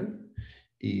here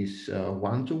is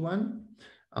one-to-one,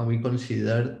 and we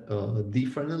consider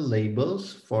different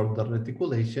labels for the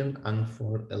reticulation and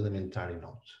for elementary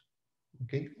nodes.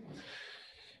 Okay.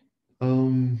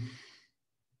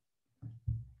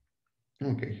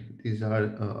 Okay, these are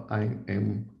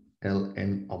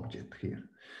IMLN object here.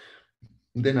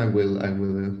 Then I will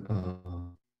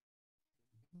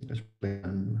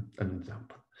explain an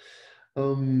example.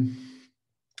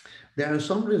 There are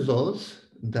some results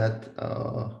that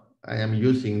I am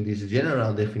using this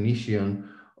general definition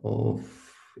of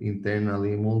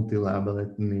internally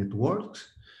multi-labeled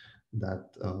networks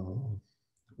that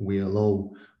we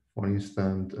allow, for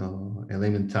instance,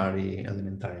 elementary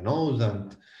nodes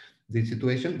and this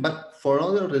situation. But for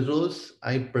other results,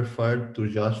 I prefer to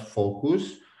just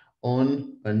focus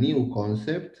on a new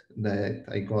concept that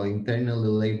I call internally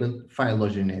labeled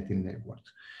phylogenetic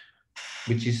networks,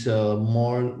 which is a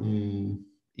more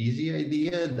easy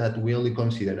idea that we only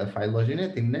consider a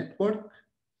phylogenetic network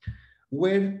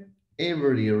where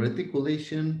every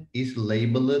reticulation is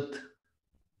labeled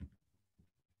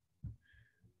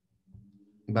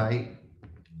by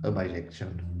a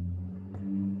bijection.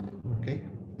 Okay,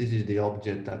 this is the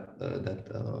object that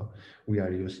we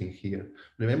are using here.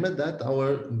 Remember that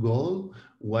our goal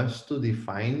was to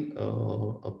define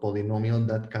a polynomial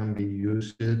that can be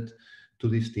used to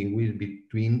distinguish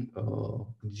between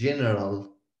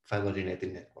general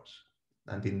phylogenetic networks.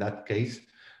 And in that case,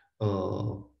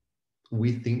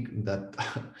 we think that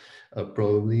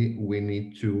probably we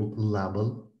need to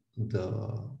label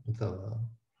the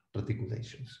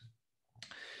reticulations.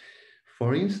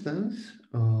 For instance,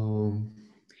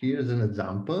 here's an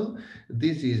example.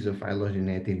 This is a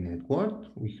phylogenetic network.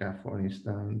 We have, for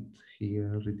instance,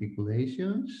 here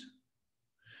reticulations.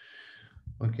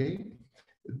 Okay,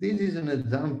 this is an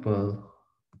example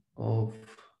of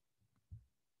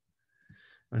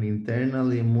an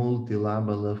internally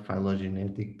multi-labeled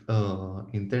phylogenetic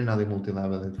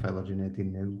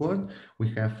network. We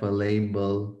have a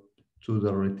label to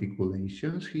the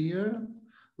reticulations here,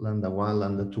 lambda 1,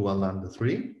 lambda 2, and lambda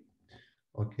 3.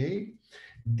 Okay,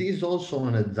 this is also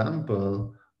an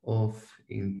example of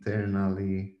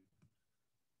internally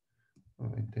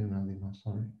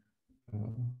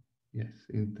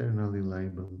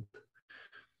labeled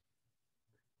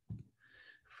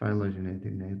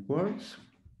phylogenetic networks.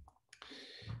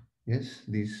 Yes,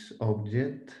 this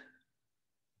object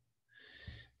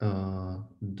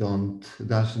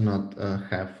does not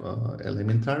have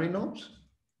elementary nodes.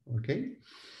 Okay.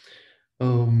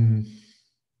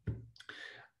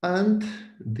 And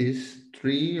these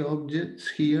three objects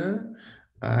here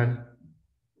are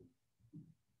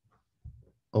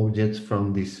objects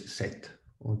from this set,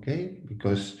 okay?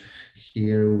 Because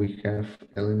here we have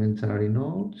elementary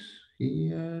nodes,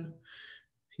 here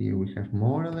we have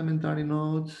more elementary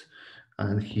nodes,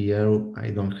 and here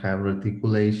I don't have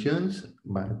reticulations,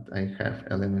 but I have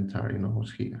elementary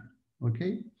nodes here,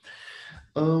 okay?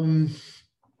 Um,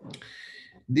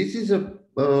 this is a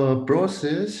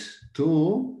process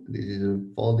too. This is a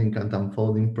folding and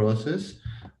unfolding process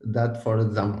that, for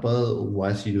example,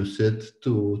 was used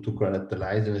to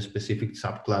characterize a specific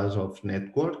subclass of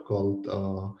network called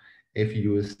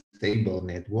FU stable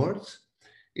networks.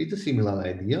 It's a similar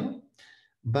idea,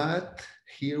 but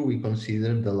here we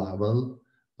consider the label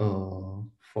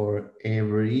for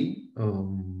every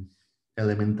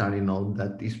elementary node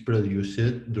that is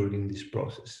produced during this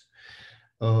process.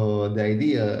 The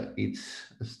idea is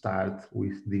start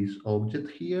with this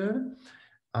object here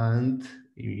and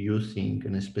using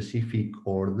a specific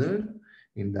order.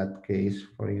 In that case,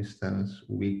 for instance,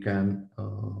 we can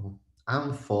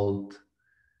unfold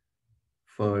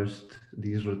first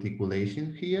this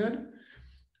reticulation here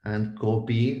and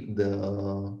copy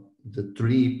the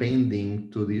tree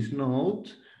pending to this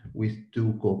node with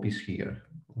two copies here.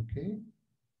 Okay,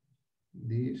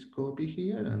 this copy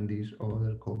here and this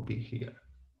other copy here.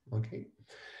 Okay,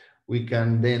 we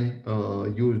can then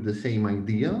use the same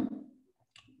idea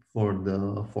for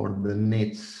the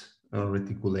next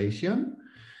reticulation,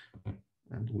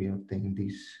 and we obtain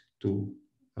these two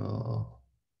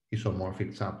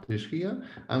isomorphic subtrees here,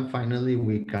 and finally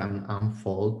we can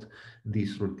unfold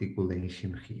this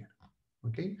reticulation here.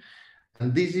 Okay,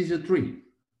 and this is a tree.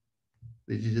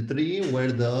 This is a tree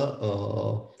where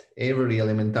the every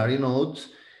elementary node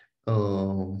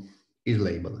is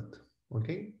labeled.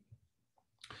 Okay.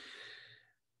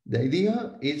 The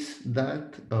idea is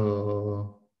that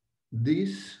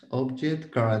this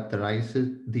object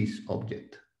characterizes this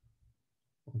object.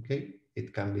 Okay,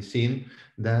 it can be seen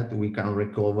that we can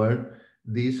recover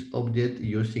this object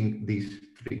using this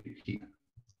tree here.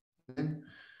 Okay?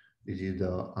 This is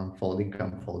the unfolding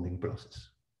process.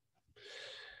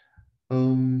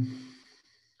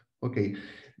 Okay,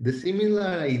 the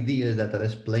similar ideas that are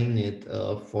explained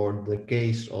for the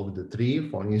case of the tree,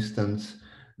 for instance,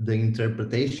 the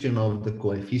interpretation of the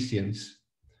coefficients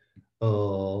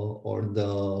or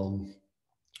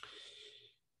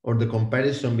the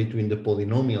comparison between the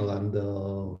polynomial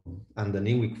and the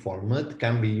Newick format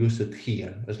can be used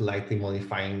here, slightly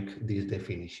modifying these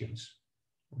definitions.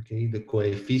 Okay, the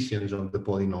coefficients of the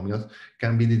polynomials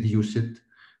can be deduced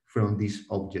from this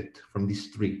object, from this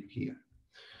tree here.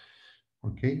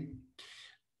 Okay.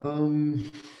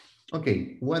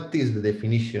 Okay, what is the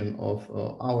definition of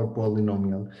our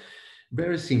polynomial?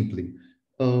 Very simply,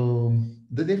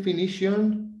 the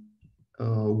definition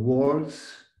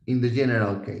works in the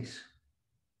general case.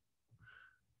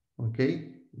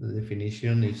 Okay, the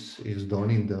definition is done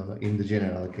in the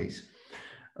general case.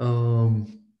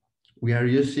 We are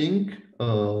using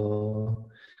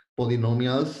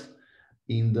polynomials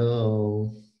in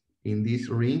this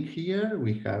ring here.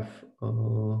 We have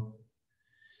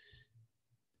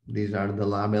these are the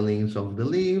labelings of the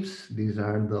leaves. These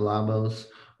are the labels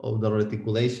of the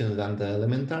reticulations and the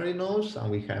elementary nodes, and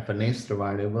we have an extra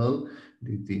variable,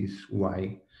 this is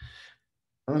y.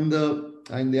 And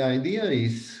the idea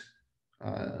is,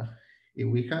 if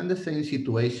we have the same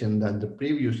situation that the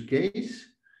previous case,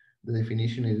 the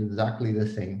definition is exactly the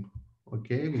same.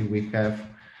 Okay, we have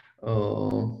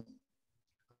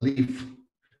leaf,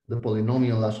 the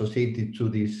polynomial associated to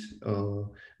this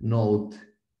node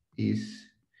is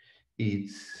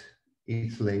its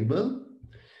label.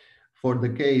 For the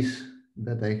case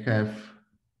that I have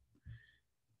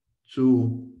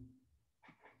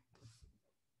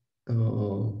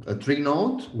a tree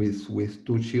node with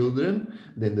two children,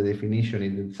 then the definition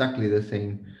is exactly the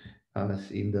same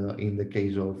as in the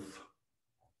case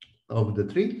of the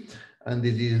tree. And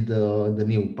this is the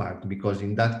new part, because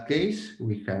in that case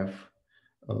we have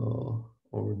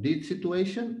or this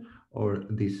situation or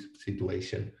this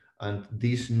situation, and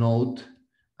this node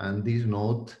and this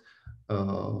node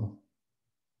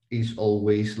is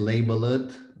always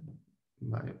labeled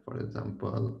by, for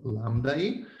example, lambda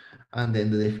e, and then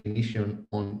the definition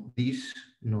on this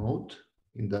node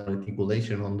in the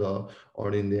reticulation on the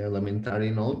or in the elementary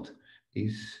node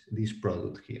is this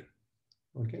product here.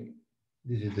 Okay,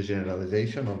 this is the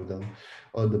generalization of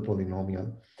the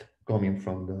polynomial coming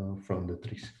from the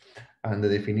trees, and the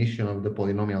definition of the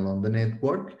polynomial on the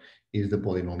network is the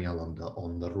polynomial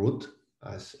on the root,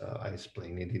 as I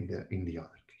explained it in the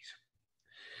other case.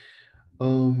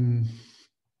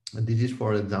 This is,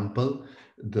 for example,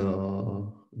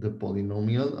 the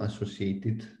polynomial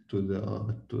associated to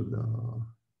the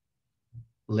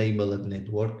labeled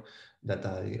network that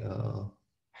I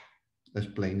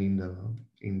explained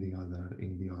in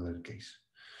the other case.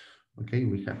 Okay,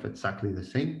 we have exactly the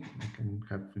same. We can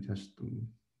have just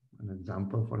an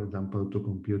example, for example, to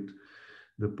compute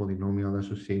the polynomial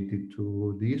associated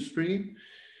to these three.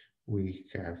 We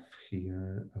have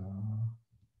here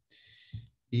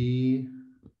e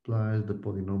plus the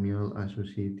polynomial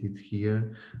associated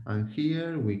here and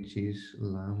here, which is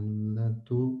lambda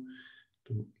 2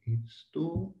 to its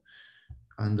 2,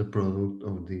 and the product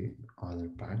of the other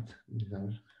part. These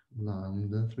are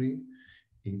lambda 3,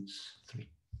 its 3.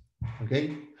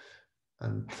 Okay?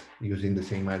 And using the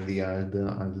same idea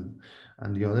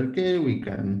and the other case, we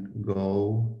can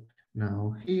go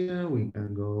now here, we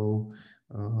can go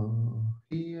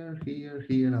here,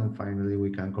 and finally we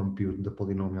can compute the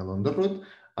polynomial on the root,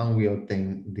 and we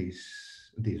obtain this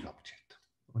object.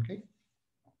 Okay.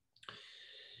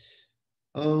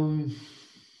 Um,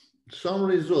 some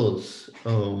results.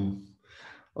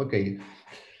 Okay.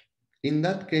 In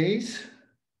that case,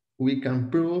 we can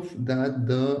prove that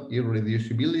the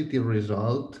irreducibility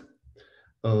result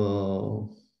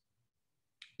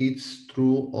it's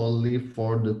true only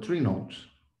for the three nodes.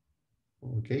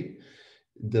 Okay,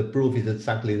 the proof is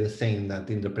exactly the same that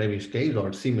in the previous case,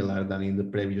 or similar than in the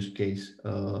previous case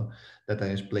that I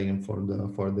explained for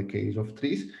the case of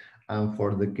trees, and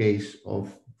for the case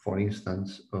of, for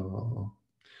instance,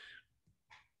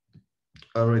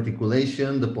 a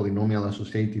reticulation. The polynomial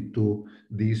associated to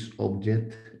this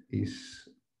object is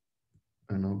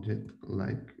an object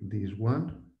like this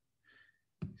one,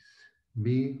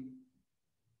 B.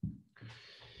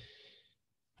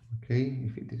 Okay,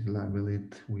 if it is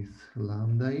labeled with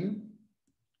lambda e,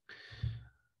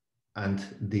 and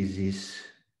this is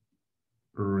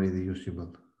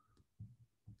reducible.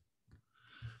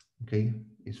 Okay,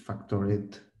 it's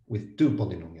factored with two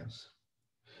polynomials.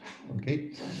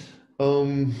 Okay,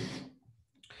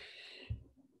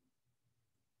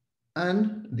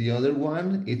 and the other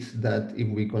one is that if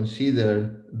we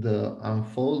consider the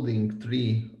unfolding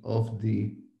tree of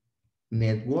the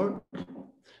network,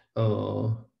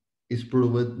 it's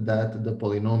proved that the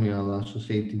polynomial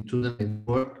associated to the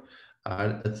network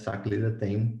are exactly the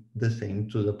same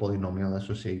to the polynomial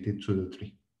associated to the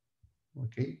tree.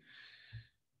 Okay.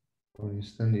 For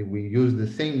instance, if we use the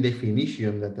same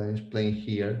definition that I explained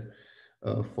here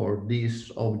for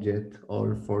this object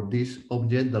or for this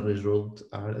object, the results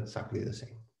are exactly the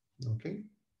same. Okay.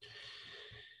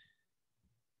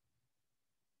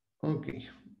 Okay.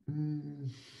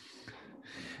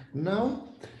 Now,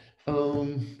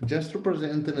 just to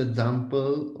present an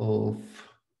example of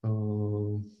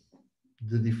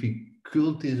the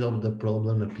difficulties of the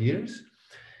problem appears,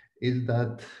 is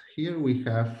that here we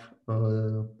have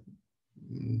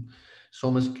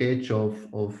some sketch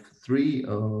of three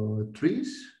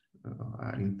trees,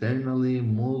 internally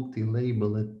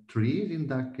multi-labeled trees. In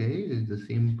that case, is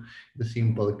the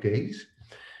simple case.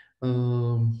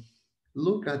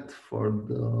 Look at for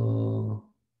the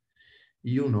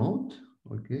U node,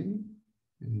 okay,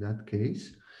 in that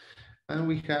case. And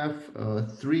we have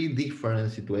three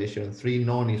different situations, three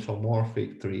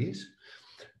non-isomorphic trees.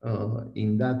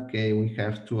 In that case, we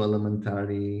have two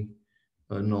elementary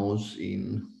nodes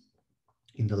in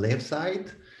the left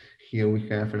side. Here we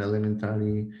have an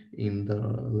elementary in the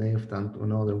left and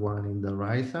another one in the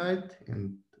right side,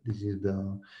 and this is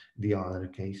the other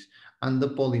case. And the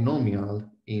polynomial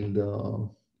in the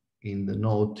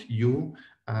node U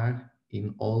are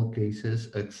in all cases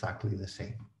exactly the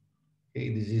same.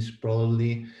 Okay, this is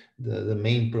probably the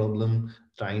main problem,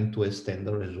 trying to extend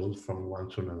the result from one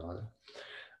to another.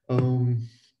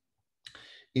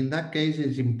 In that case,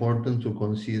 it's important to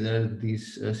consider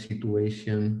this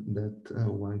situation that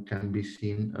one can be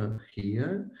seen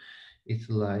here. It's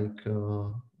like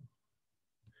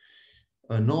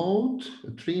a node,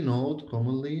 a tree node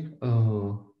commonly,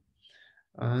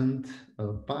 and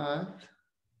a path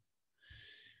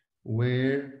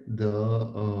where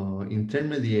the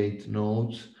intermediate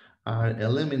nodes are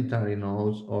elementary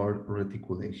nodes or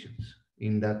reticulations.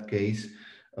 In that case,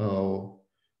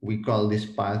 we call this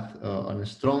path a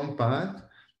strong path,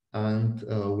 and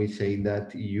we say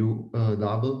that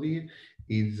UW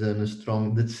is a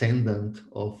strong descendant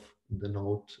of the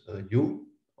node U,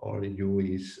 or U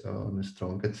is a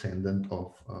strong descendant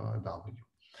of W.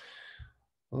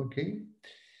 Okay,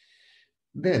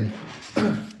 then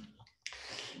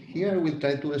here we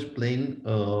try to explain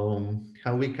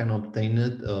how we can obtain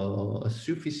it, a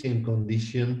sufficient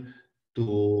condition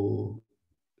to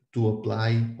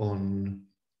apply on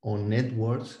on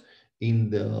networks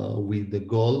with the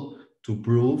goal to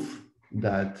prove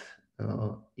that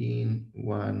in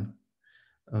one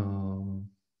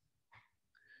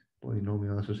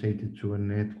polynomial associated to a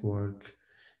network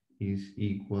is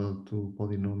equal to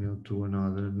polynomial to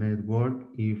another network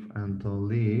if and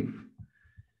only if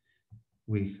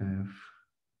we have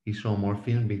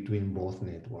isomorphism between both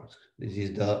networks. This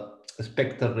is the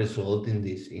expected result in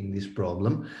this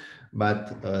problem,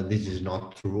 but this is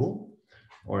not true.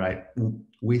 All right,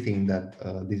 we think that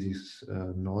this is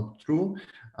not true,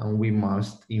 and we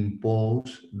must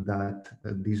impose that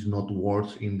this not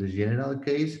works in the general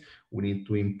case. We need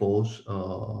to impose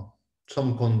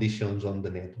some conditions on the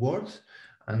networks,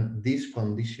 and these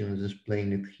conditions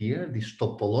explained here, this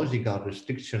topological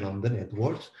restriction on the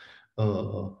networks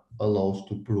allows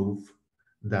to prove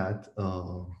that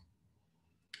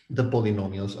the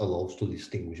polynomials allows to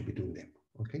distinguish between them.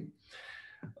 Okay.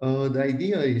 The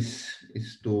idea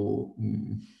is to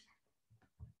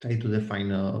try to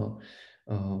define a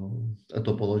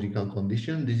topological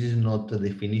condition. This is not a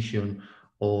definition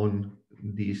on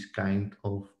this kind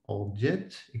of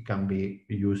object. It can be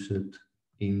used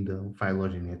in the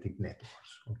phylogenetic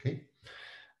networks. Okay,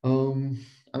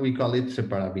 and we call it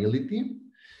separability.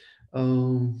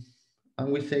 And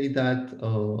we say that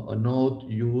a node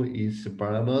U is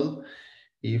separable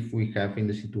if we have in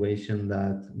the situation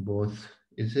that both,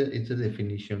 it's a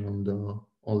definition on the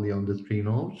only on the three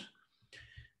nodes,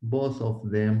 both of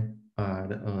them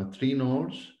are three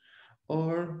nodes,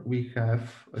 or we have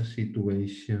a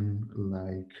situation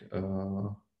like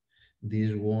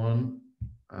this one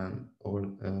and or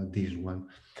this one.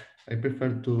 I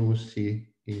prefer to see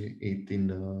it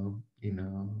in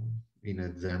in an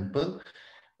example,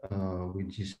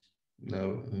 which is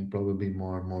probably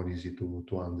more easy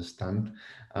to understand.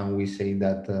 And we say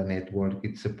that a network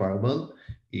is separable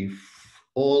if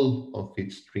all of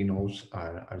its three nodes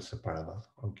are separable.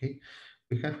 Okay,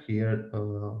 we have here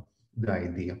the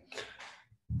idea.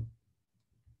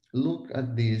 Look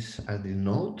at this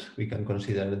node. We can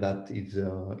consider that it's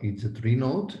a three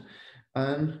node,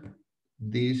 and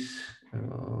these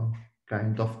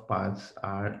kind of paths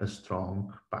are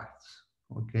strong paths.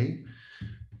 Okay.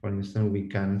 For instance, we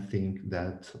can think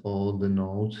that all the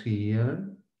nodes here,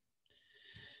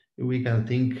 we can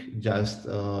think just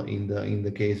in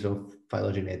the case of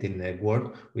phylogenetic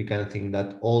network, we can think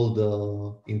that all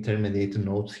the intermediate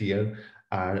nodes here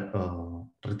are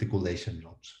reticulation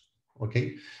nodes.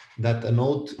 Okay, that a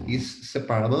node is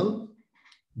separable.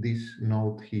 This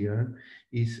node here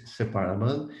is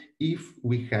separable if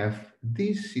we have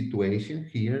this situation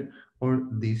here or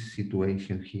this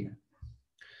situation here.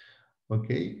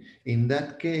 Okay, in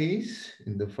that case,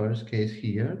 in the first case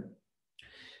here,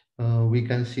 we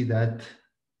can see that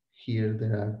here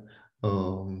there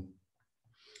are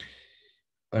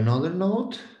another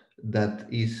node that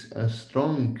is a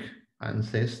strong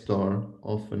ancestor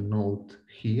of a node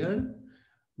here,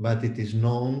 but it is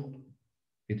known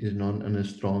as a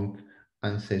strong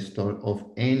ancestor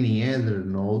of any other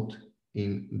node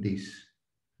in these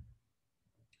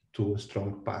two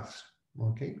strong paths.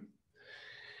 Okay.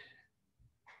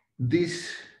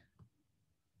 This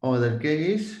other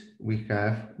case, we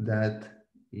have that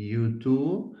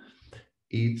U2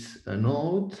 is a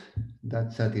node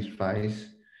that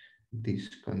satisfies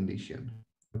this condition.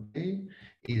 Okay,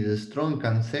 is a strong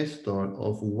ancestor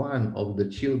of one of the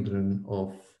children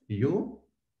of U.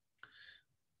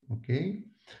 Okay,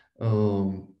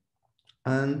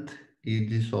 and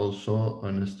it is also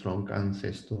a strong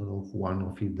ancestor of one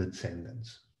of its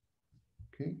descendants.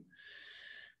 Okay,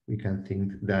 we can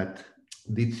think that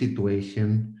this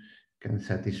situation can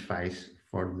satisfy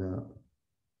for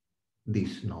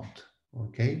this node.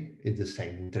 Okay, it's the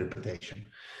same interpretation.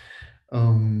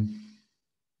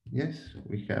 Yes,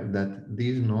 we have that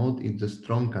this node is a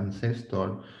strong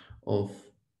ancestor of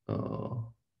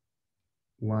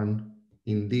one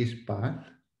in this path,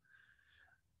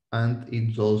 and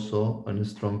it's also a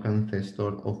strong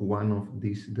ancestor of one of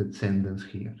these descendants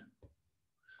here.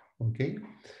 Okay,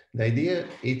 the idea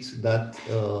is that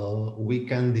we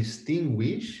can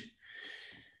distinguish,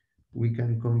 we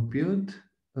can compute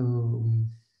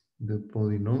the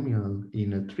polynomial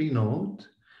in a three node.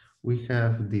 We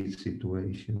have this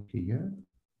situation here,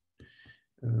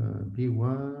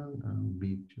 B1 and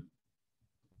B2,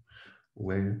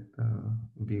 where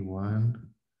B1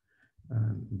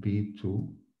 and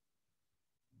B2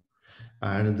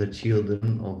 are the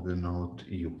children of the node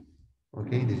U.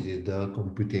 Okay, this is the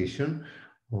computation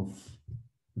of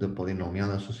the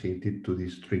polynomial associated to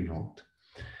this three node.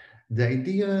 The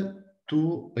idea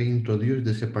to introduce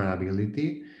the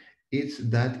separability is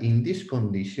that in these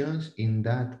conditions, in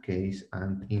that case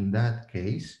and in that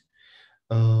case,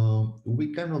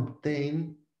 we can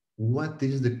obtain what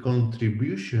is the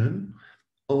contribution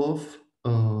of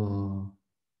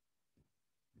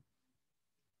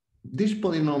this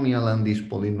polynomial and this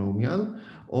polynomial,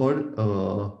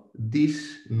 or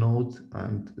this node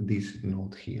and this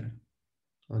node here.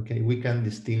 Okay, we can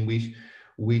distinguish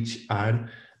which are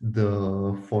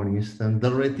the, for instance,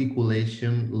 the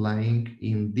reticulation lying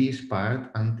in this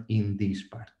part and in this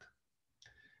part.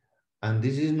 And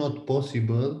this is not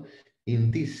possible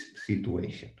in this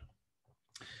situation.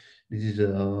 This is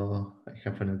I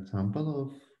have an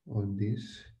example of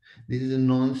this. This is a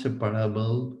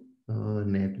non-separable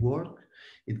network.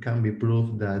 It can be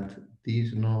proved that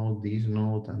this node,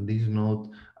 and this node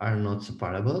are not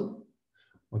separable.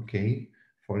 Okay,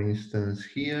 for instance,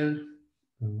 here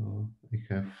I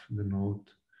have the node.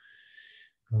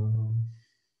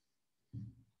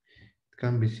 It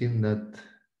can be seen that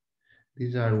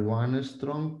these are one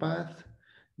strong path,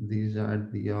 these are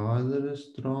the other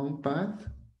strong path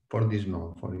for this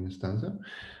node, for instance.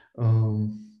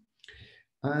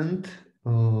 And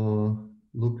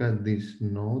look at this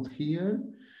node here.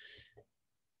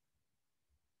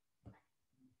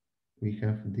 We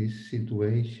have this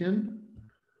situation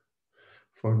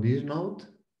for this node.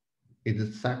 It's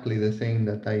exactly the same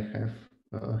that I have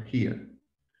here.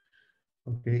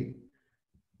 Okay,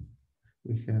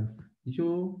 we have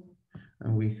U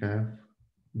and we have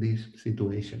this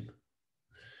situation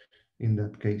in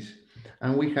that case.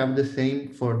 And we have the same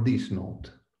for this node.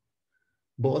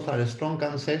 Both are strong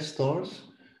ancestors,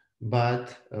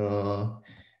 but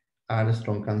are a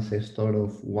strong ancestor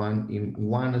of one in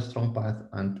one strong path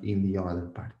and in the other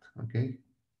part. Okay.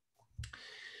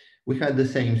 We had the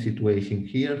same situation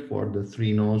here for the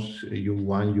three nodes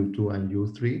U1, U2, and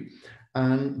U3,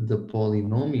 and the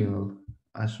polynomial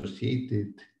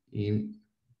associated in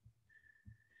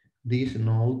this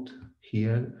node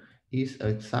here is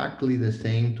exactly the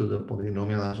same to the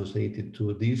polynomial associated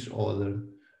to this other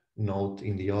node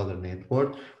in the other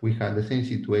network. We had the same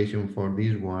situation for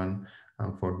this one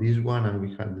and for this one, and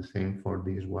we had the same for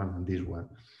this one and this one.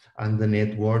 And the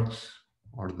networks,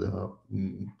 or the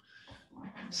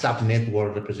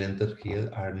subnetwork represented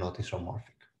here, are not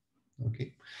isomorphic.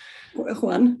 Okay.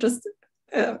 Juan, just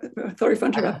sorry for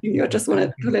interrupting you. I just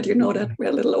wanted to let you know that we're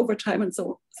a little over time, and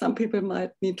so some people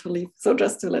might need to leave. So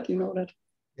just to let you know that.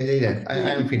 Yeah, I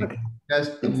am finished. Okay.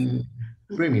 Just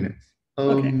 3 minutes.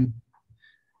 Okay.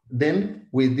 Then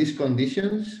with these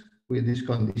conditions, we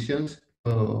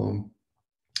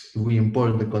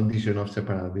import the condition of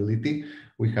separability.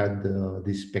 We had the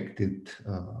expected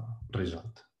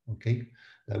result. Okay,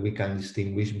 that we can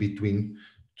distinguish between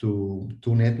two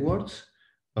networks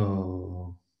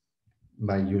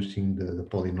by using the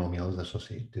polynomials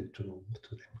associated to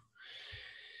them.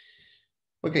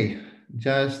 Okay,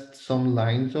 just some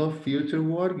lines of future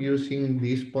work using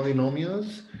these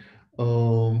polynomials.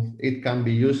 It can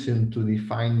be used to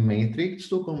define matrix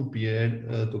to compare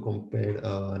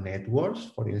networks.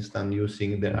 For instance,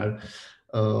 there are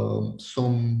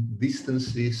some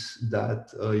distances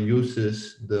that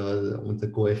uses the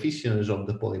coefficients of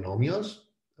the polynomials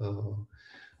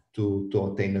to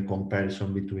obtain a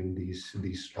comparison between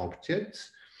these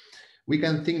objects. We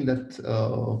can think that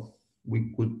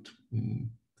we could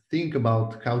think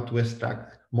about how to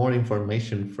extract more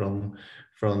information from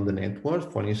the network.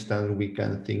 For instance, we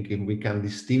can think if we can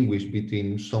distinguish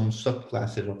between some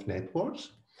subclasses of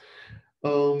networks.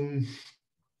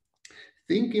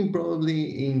 Thinking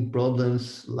probably in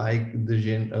problems like the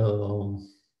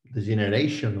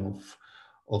generation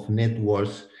of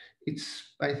networks,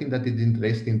 I think that it's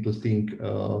interesting to think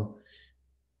to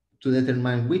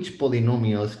determine which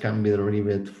polynomials can be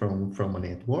derived from a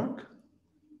network.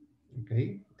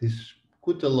 Okay, this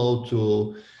could allow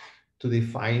to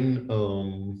define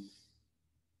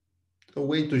a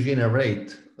way to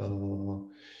generate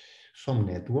some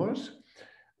networks.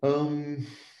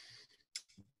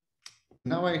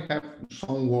 Now I have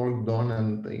some work done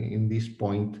and in this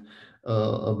point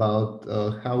about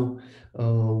how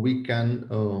we can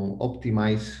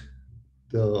optimize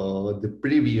the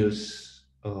previous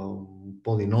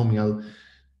polynomial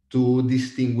to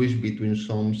distinguish between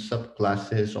some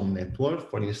subclasses of network.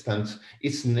 For instance,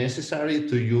 it's necessary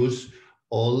to use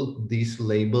all these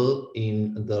labels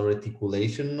in the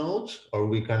reticulation nodes, or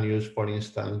we can use, for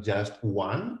instance, just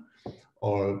one,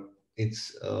 or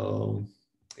it's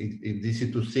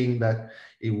easy to think that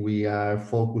if we are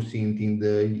focusing in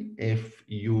the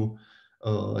FU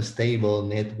stable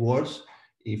networks,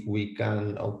 if we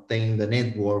can obtain the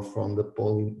network from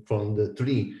the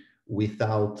tree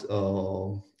without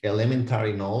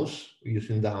elementary nodes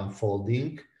using the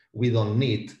unfolding. We don't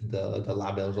need the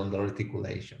labels on the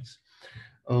articulations.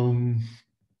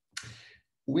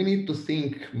 We need to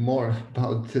think more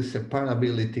about the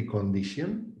separability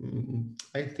condition.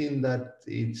 I think that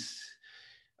it's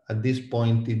at this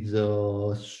point it's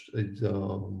a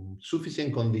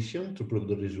sufficient condition to prove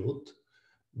the result,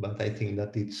 but I think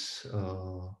that it's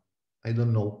I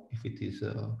don't know if it is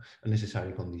a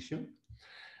necessary condition.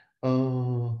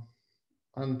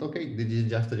 And okay, this is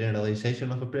just a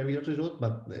generalization of a previous result,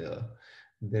 but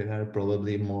there are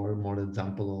probably more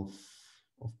examples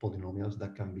of polynomials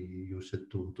that can be used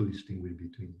to distinguish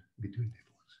between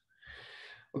networks.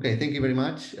 Okay, thank you very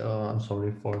much. I'm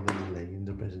sorry for the delay in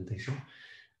the presentation.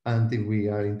 And if we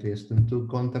are interested to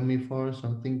contact me for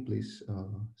something, please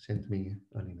send me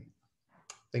an email.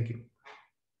 Thank you.